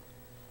nurse.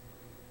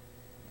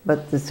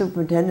 But the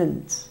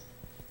superintendent's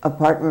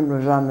apartment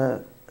was on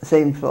the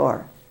same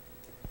floor.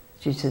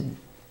 She said,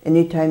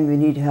 anytime you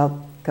need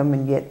help, come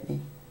and get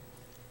me.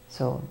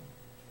 So,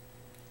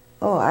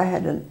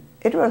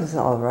 it was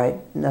all right.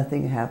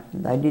 Nothing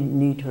happened. I didn't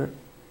need her.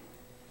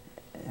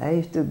 I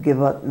used to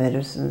give out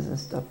medicines and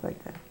stuff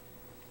like that.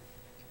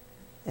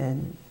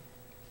 And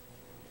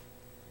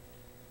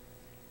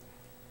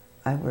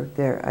I worked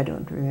there, I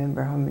don't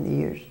remember how many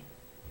years.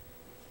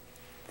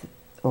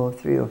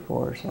 3 or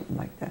 4 or something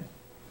like that.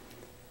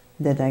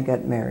 Then I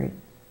got married.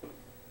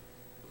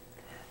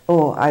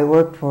 I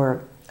worked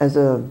as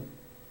a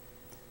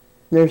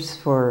nurse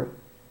for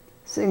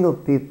single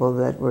people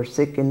that were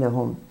sick in the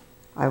home.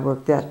 I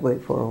worked that way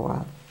for a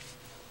while.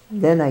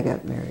 Then I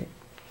got married.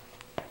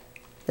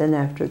 Then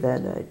after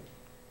that,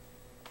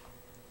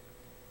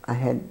 I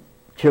had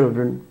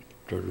children.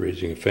 Started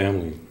raising a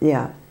family.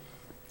 Yeah.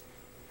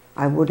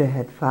 I would have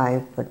had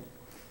 5, but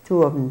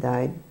 2 of them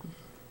died.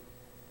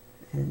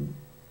 And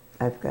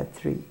I've got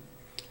 3.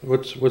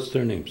 What's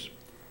their names?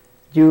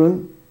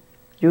 June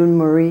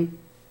Marie,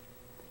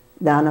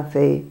 Donna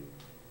Faye,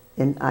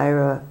 and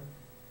Ira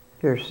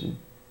Pearson.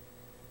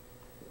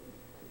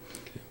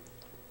 Okay.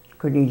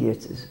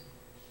 Cornelius's,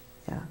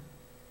 yeah.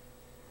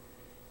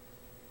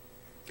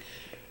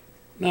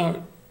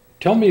 Now,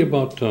 tell me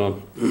about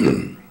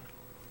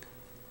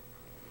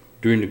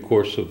during the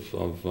course of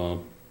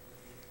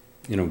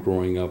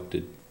growing up.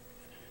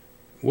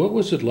 What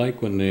was it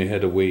like when they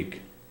had a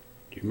wake?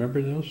 Do you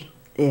remember those?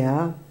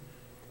 Yeah.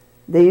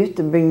 They used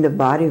to bring the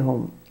body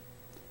home,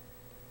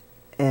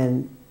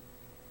 and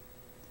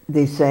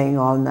they sang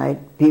all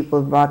night.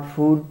 People brought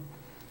food,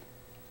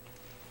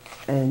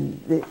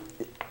 And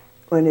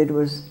when it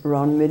was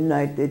around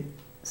midnight, they'd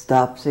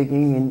stop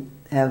singing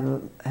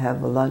and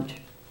have a lunch.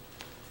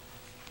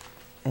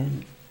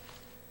 And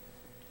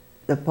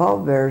the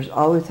pallbearers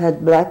always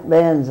had black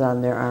bands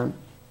on their arm.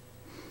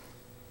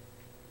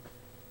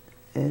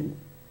 And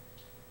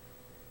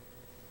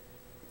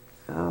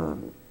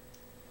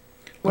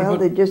well,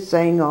 they just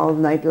sang all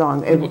night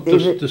long.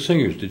 The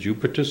singers, did you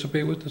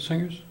participate with the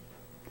singers?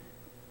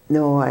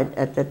 No,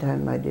 at that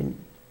time I didn't.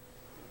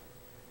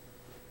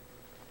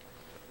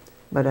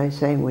 But I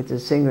sang with the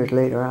singers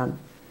later on.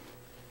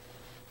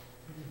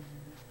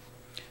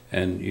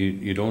 And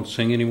you don't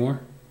sing anymore?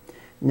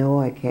 No,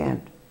 I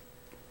can't.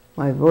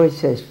 My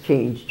voice has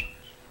changed.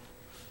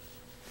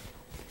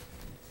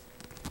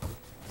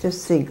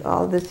 Just think,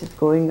 all this is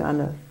going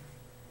to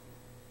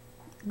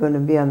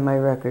be on my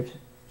records.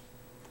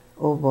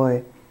 Oh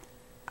boy,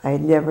 I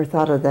never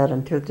thought of that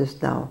until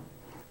just now.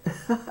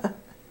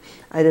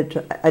 I'd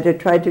have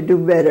tried to do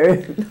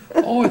better.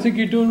 Oh, I think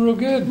you're doing real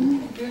good.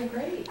 You're doing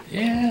great.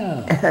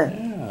 Yeah,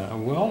 yeah.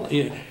 Well,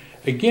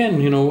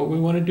 again, you know, what we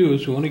want to do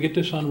is we want to get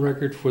this on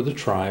record for the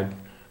tribe,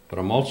 but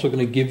I'm also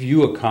going to give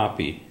you a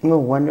copy. Oh,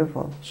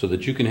 wonderful. So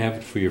that you can have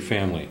it for your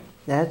family.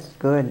 That's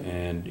good.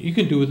 And you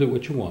can do with it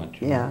what you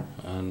want. You know?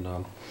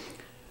 And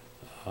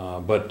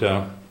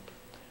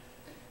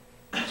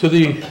so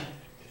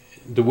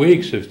the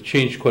wakes have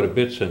changed quite a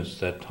bit since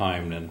that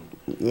time then.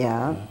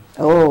 Yeah.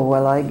 Oh,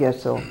 well, I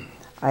guess so.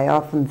 I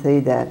often say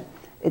that.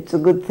 It's a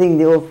good thing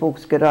the old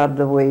folks get out of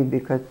the way,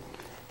 because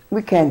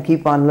we can't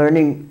keep on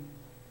learning.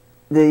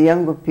 The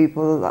younger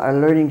people are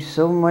learning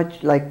so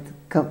much, like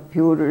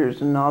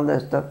computers and all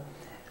that stuff.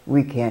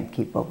 We can't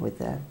keep up with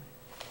that.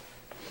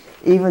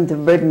 Even the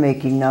bread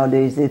making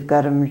nowadays, they've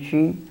got a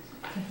machine.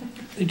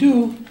 They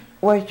do?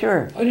 Why,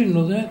 sure. I didn't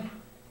know that.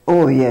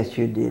 Oh, yes,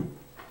 you did.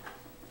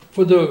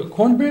 For the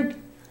cornbread?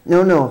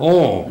 No, no.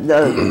 Oh.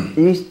 The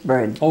yeast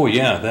bread. Oh,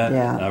 yeah, that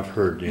Yeah. I've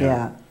heard,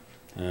 yeah.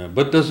 Yeah.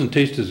 But doesn't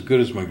taste as good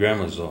as my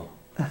grandma's, though.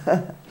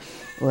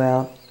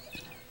 Well,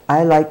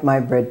 I like my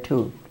bread,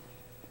 too.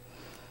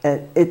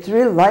 It's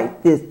real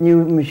like this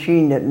new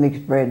machine that makes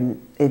bread.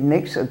 It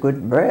makes a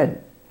good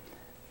bread,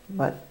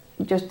 but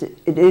it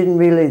isn't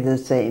really the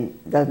same.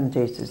 It doesn't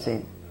taste the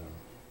same. No.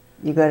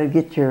 You got to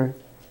get your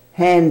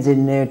hands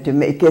in there to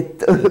make it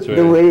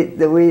the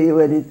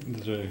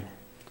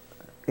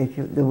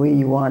way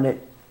you want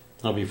it.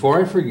 Now,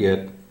 before I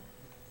forget,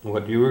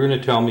 what you were going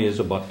to tell me is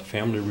about the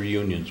family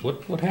reunions.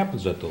 What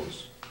happens at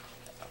those?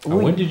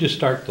 When did you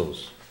start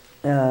those?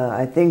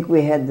 I think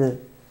we had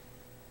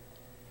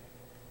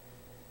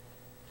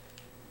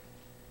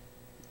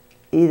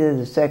either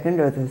the second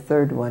or the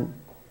third one.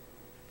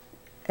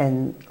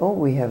 And, oh,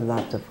 we have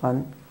lots of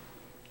fun.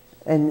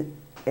 And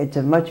it's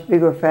a much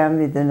bigger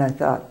family than I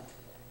thought.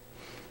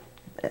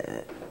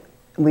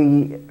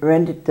 We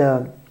rented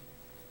the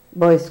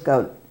Boy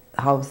Scout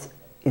house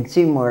in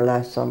Seymour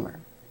last summer.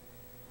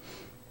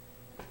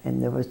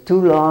 And there was 2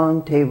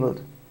 long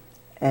tables,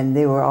 and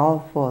they were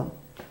all full.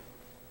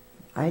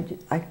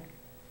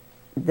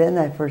 Then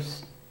I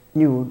first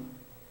knew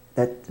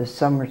that the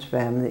Summers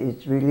family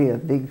is really a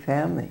big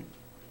family.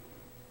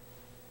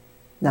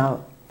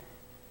 Now,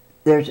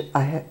 is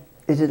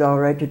it all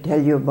right to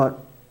tell you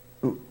about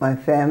my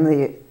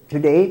family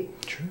today?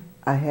 Sure.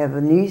 I have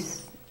a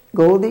niece,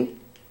 Goldie.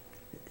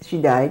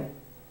 She died.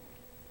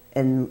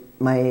 And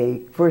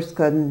my first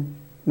cousin,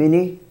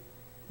 Minnie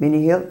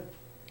Hill.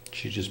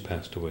 She just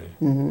passed away.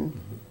 Mm-hmm.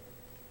 Mm-hmm.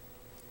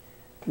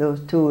 Those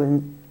two,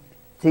 and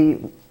see,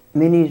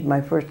 Minnie's my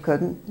first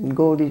cousin, and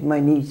Goldie's my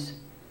niece.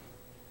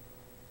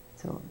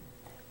 So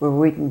we're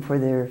waiting for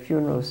their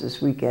funerals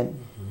this weekend.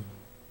 Mm-hmm.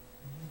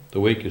 The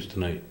wake is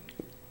tonight.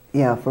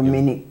 Yeah, for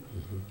Minnie.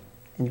 Mm-hmm.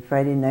 And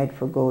Friday night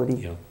for Goldie.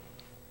 Yeah.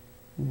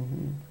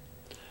 Mm-hmm.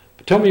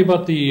 But tell me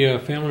about the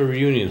family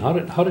reunion. How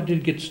did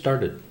it get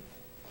started?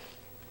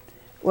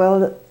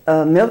 Well,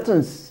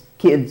 Milton's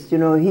kids, you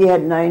know, he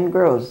had 9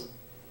 girls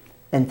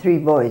and 3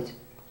 boys.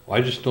 Well,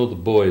 I just know the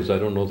boys. I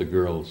don't know the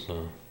girls.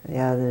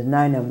 Yeah, there's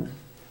 9 of them.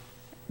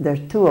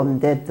 There's 2 of them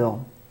dead,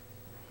 though.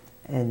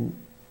 And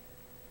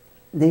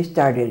they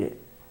started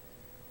it.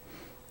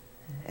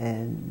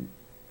 And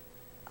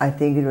I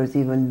think it was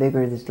even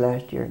bigger this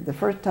last year. The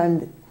first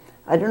time,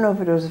 I don't know if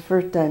it was the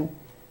first time,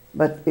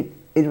 but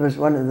it was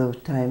one of those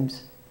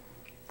times.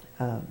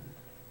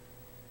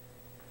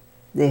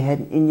 They had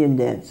an Indian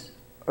dance.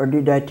 Or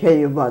did I tell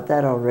you about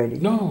that already?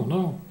 No,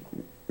 no.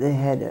 They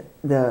had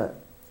the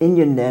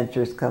Indian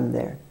dancers come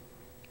there.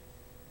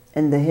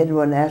 And the head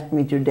one asked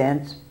me to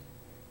dance.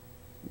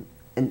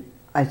 And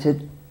I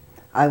said,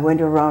 I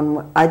went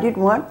around, I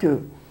didn't want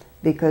to,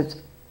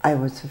 because I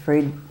was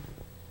afraid,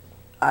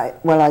 I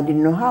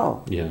didn't know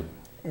how. Yeah.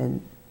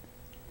 And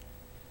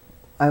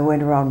I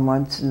went around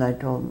once and I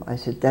told him, I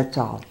said, that's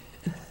all.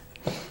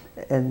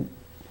 And,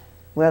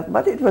 well,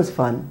 but it was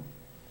fun.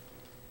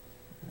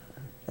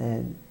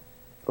 And,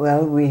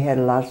 well, we had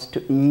lots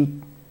to eat.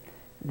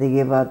 They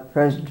gave out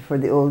presents for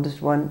the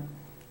oldest one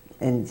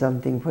and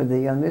something for the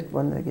youngest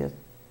one, I guess.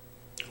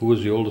 Who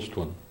was the oldest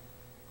one?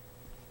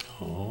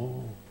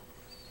 Oh.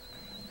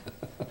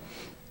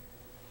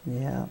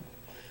 Yeah.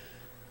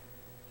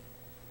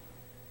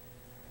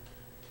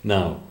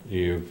 Now,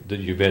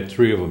 you've had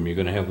 3 of them. You're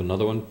going to have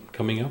another one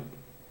coming up?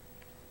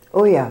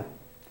 Oh, yeah.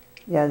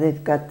 Yeah,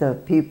 they've got the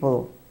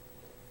people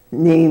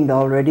named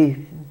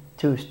already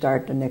to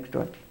start the next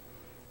one.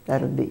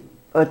 That'll be,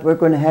 but we're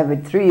going to have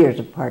it 3 years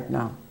apart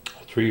now.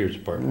 3 years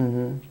apart.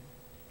 Mm-hmm.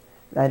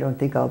 I don't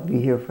think I'll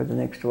be here for the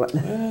next one.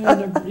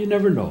 You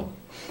never know.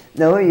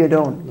 No, you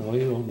don't. No,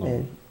 you don't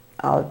know.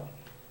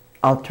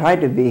 I'll try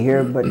to be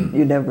here, but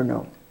you never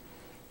know.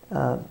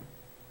 That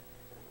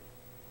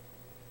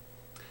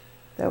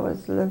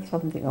was a little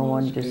something I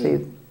wanted to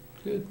say.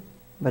 Good.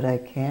 But I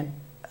can't.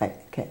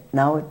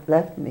 Now it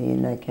left me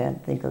and I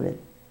can't think of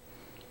it.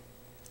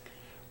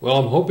 Well,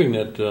 I'm hoping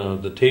that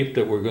the tape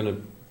that we're going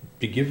to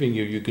be giving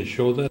you, you can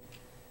show that.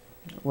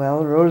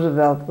 Well,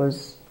 Roosevelt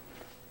was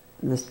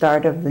the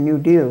start of the New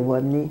Deal,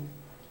 wasn't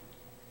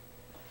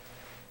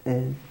he?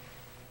 And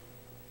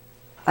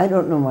I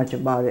don't know much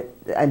about it.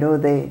 I know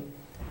they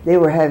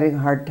were having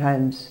hard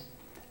times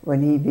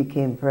when he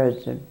became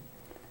president.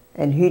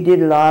 And he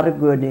did a lot of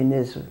good in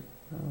this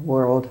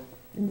world,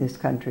 in this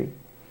country.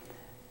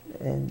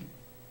 And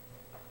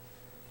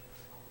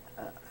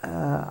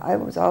I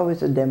was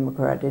always a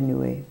Democrat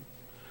anyway.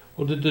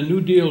 Well, did the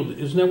New Deal,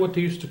 isn't that what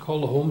they used to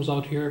call the homes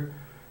out here?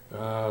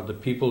 The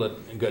people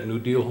that got New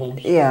Deal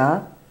homes?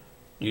 Yeah.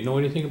 Do you know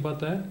anything about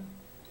that?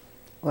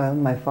 Well,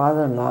 my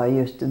father-in-law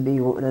used to be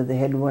one of the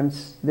head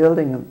ones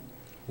building them.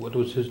 What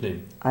was his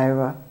name?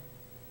 Ira.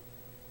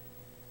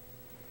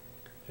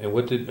 And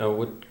what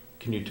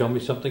can you tell me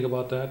something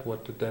about that?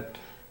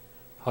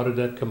 How did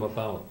that come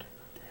about?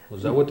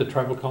 Was that with the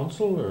tribal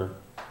council or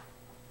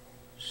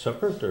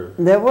separate or?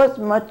 There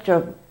wasn't much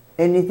of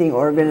anything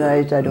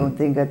organized, I don't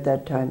think, at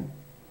that time.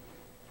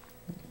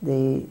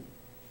 I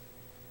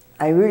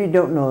really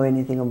don't know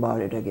anything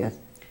about it, I guess.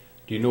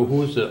 Do you know who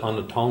was on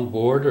the town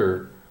board,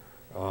 or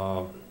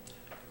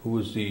who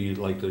was the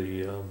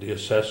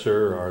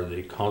assessor or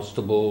the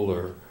constable,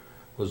 or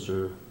was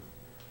there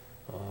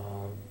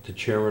the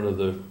chairman of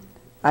the?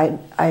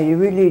 I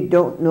really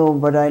don't know,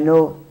 but I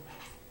know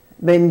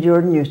Ben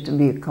Jordan used to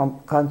be a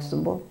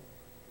constable,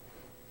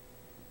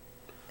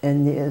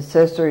 and the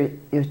assessor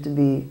used to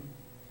be,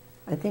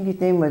 I think his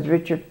name was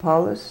Richard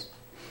Paulus.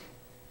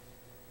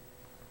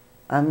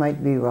 I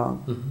might be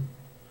wrong. Mm-hmm.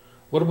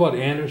 What about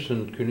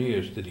Anderson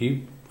Cornelius? Did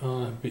he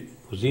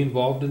was he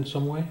involved in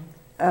some way?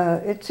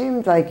 It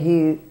seemed like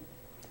he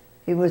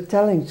was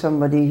telling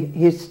somebody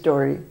his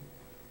story,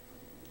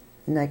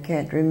 and I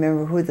can't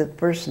remember who the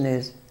person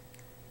is.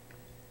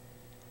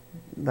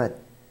 But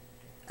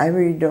I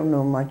really don't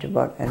know much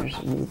about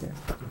Anderson either.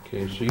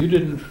 Okay, so you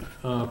didn't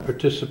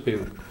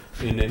participate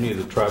in any of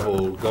the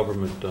tribal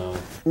government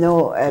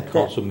no, at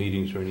council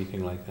meetings or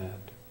anything like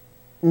that?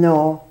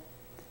 No.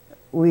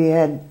 We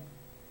had,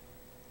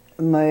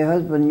 my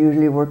husband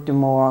usually worked in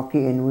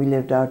Milwaukee and we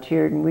lived out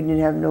here and we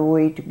didn't have no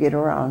way to get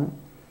around.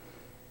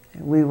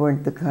 We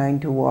weren't the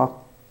kind to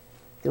walk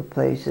to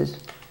places.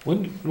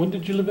 When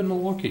did you live in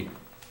Milwaukee?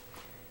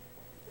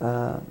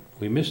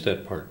 We missed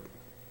that part.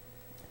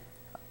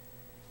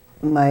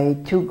 My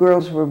 2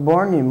 girls were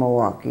born in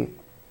Milwaukee.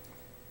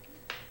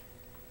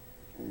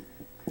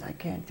 I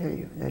can't tell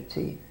you. Let's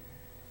see.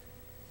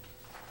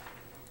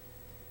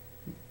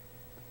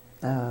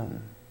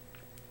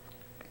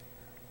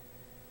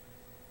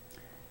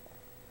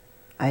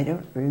 I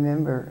don't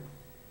remember.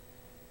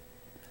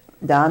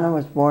 Donna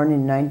was born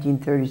in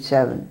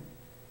 1937,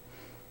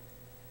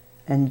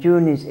 and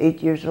June is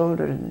 8 years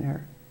older than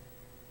her.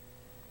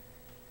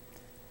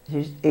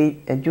 She's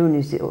 8. June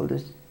is the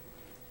oldest,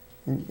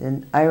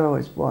 and Ira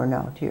was born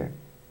out here.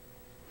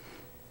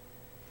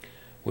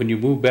 When you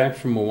moved back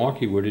from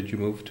Milwaukee, where did you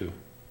move to?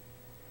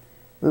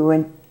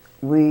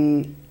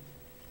 We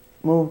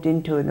moved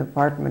into an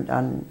apartment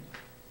on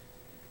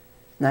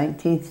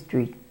 19th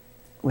Street,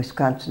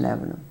 Wisconsin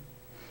Avenue.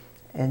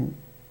 And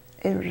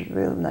it was a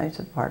real nice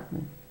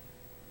apartment.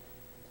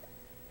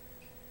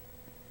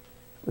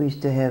 We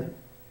used to have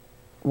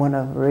one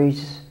of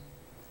Ray's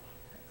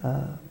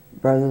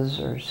brothers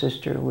or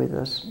sister with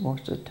us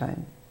most of the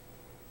time.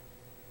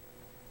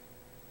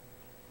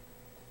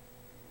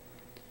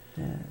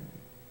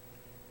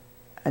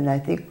 And I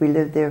think we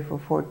lived there for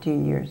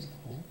 14 years.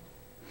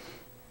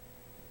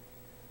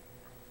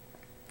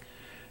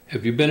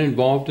 Have you been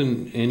involved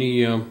in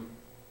any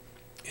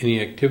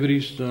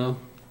activities?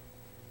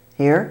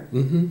 Here?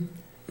 Mm-hmm.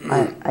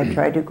 I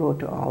try to go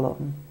to all of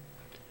them.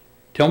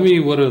 Tell me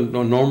what a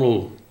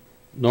normal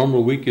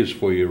week is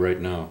for you right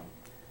now.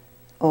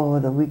 Oh,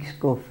 the weeks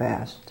go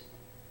fast.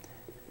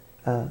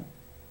 On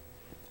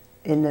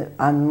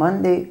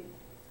Monday,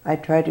 I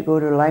try to go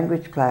to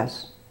language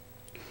class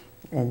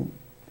and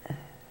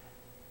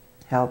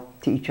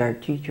help teach our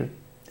teacher.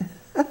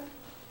 He's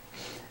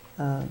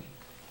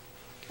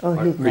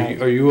nice.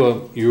 Are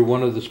you you're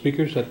one of the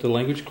speakers at the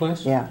language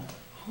class? Yeah.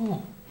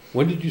 Oh,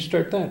 when did you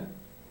start that?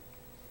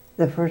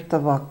 The 1st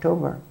of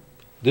October.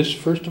 This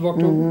 1st of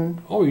October?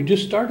 Mm-hmm. Oh, you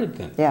just started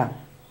then? Yeah.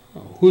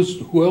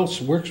 Who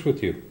else works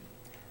with you?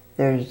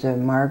 There's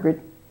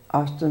Margaret,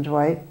 Austin's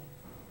wife,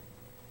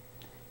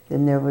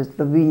 Then there was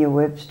Lavinia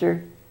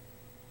Webster,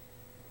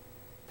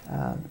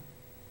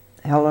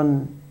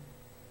 Helen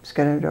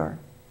Skenador,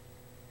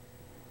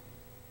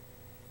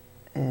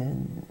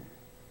 and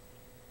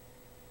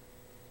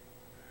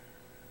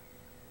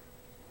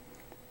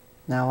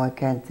now I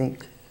can't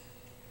think.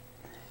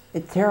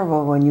 It's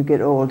terrible when you get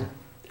old.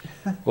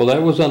 Well,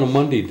 that was on a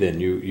Monday then.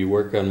 You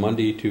work on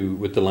Monday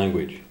with the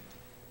language.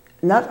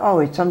 Not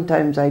always.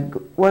 Sometimes I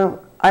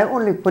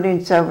only put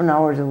in 7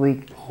 hours a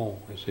week. Oh,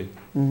 I see.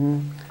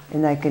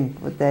 And I can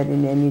put that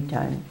in any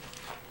time.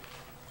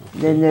 Okay.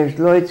 Then there's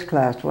Lloyd's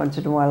class. Once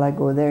in a while I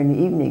go there in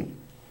the evening,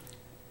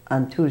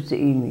 on Tuesday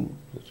evening.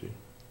 I see.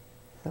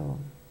 So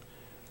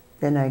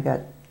then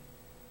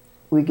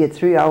we get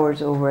 3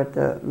 hours over at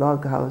the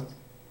log house.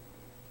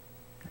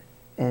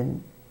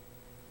 And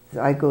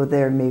so I go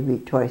there maybe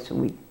twice a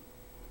week.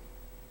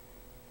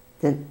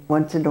 Then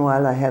once in a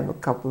while I have a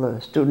couple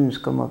of students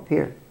come up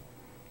here.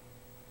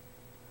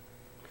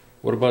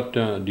 What about,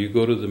 do you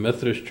go to the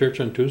Methodist Church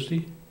on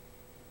Tuesday?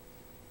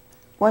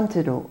 Once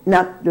in a while,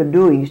 not the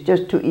doings,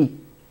 just to eat.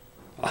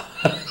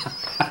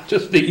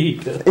 Just to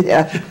eat.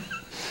 Yeah.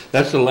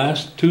 That's the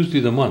last Tuesday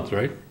of the month,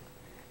 right?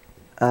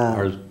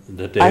 Or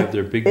that they have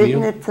their big meal?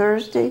 Isn't it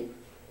Thursday?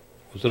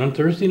 Was it on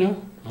Thursday now?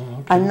 Oh,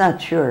 okay. I'm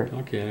not sure.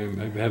 Okay, I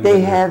haven't They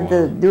been there have for a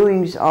the while.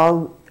 doings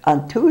all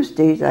on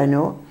Tuesdays, I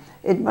know.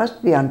 It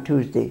must be on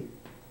Tuesday.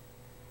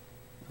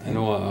 I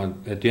know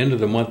at the end of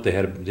the month they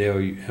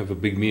have a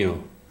big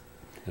meal.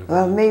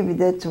 Well, maybe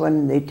that's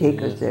when they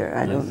take us there.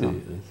 I don't know. I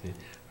see.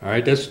 All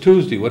right, that's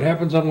Tuesday. What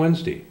happens on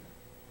Wednesday?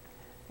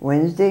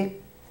 Wednesday?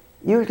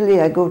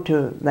 Usually I go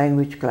to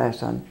language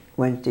class on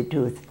Wednesday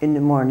too, in the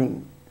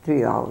morning,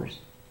 3 hours.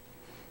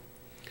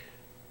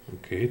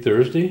 Okay,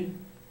 Thursday?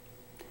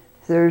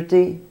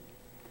 Thursday,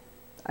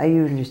 I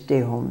usually stay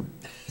home,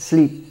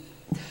 sleep.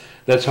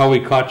 That's how we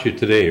caught you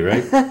today,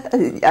 right?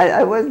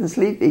 I wasn't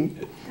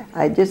sleeping.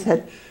 I just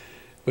had...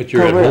 But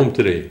you're at home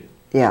today.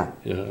 Yeah.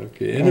 Yeah,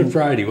 okay. And on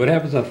Friday, what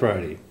happens on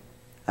Friday?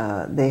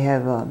 They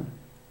have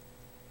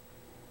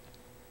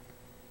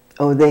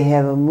they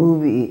have a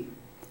movie,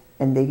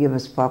 and they give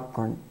us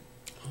popcorn.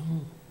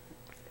 Oh.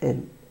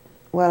 And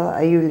well,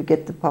 I usually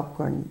get the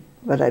popcorn,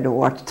 but I don't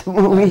watch the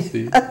movies. I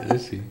see, I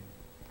see.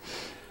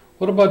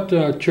 What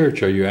about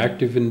church? Are you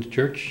active in the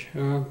church?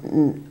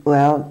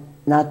 Well,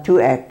 not too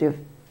active.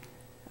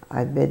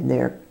 I've been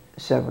there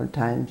several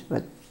times,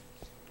 but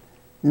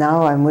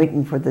now I'm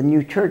waiting for the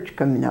new church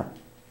coming up.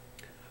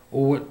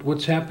 Oh,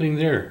 what's happening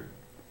there?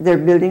 They're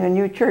building a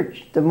new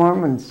church, the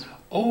Mormons.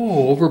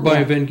 Oh, over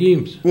by Van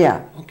Geem's.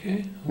 Yeah.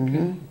 Okay,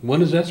 okay.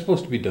 When is that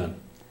supposed to be done?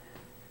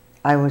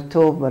 I was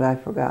told, but I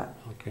forgot.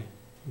 Okay,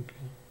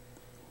 okay.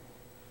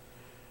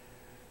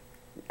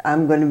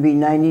 I'm going to be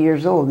 90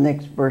 years old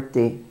next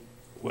birthday.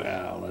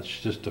 Well, that's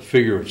just a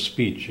figure of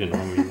speech, you know.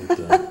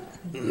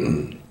 I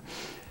mean,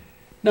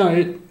 no,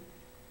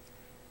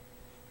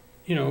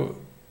 you know,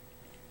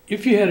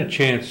 if you had a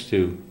chance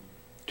to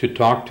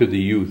talk to the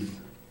youth,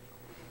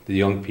 the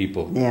young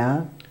people,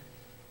 Yeah.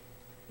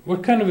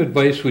 what kind of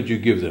advice would you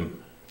give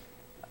them?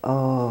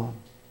 Oh,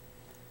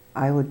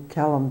 I would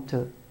tell them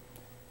to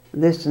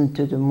listen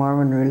to the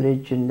Mormon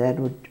religion. That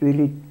would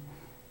really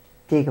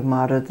take them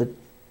out of the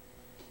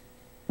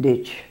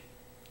ditch.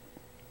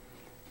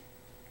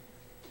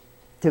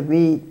 To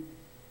me,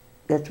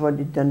 that's what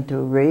it done to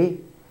Ray,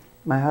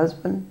 my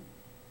husband.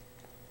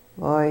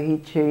 Boy, he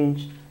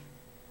changed.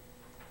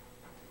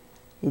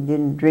 He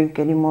didn't drink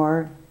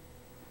anymore.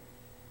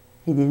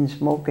 He didn't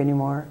smoke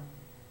anymore.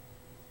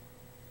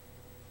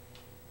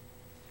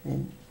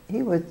 And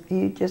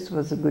he just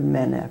was a good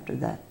man after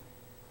that.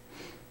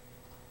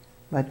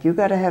 But you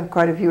got to have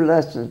quite a few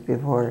lessons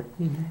before,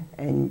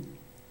 and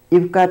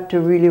you've got to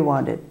really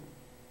want it.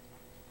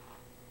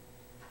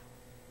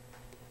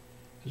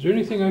 Is there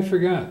anything I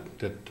forgot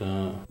that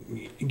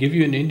give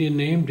you an Indian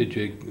name? Did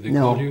they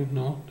No. call you?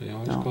 No, they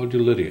always called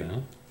you Lydia,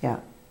 huh? Yeah.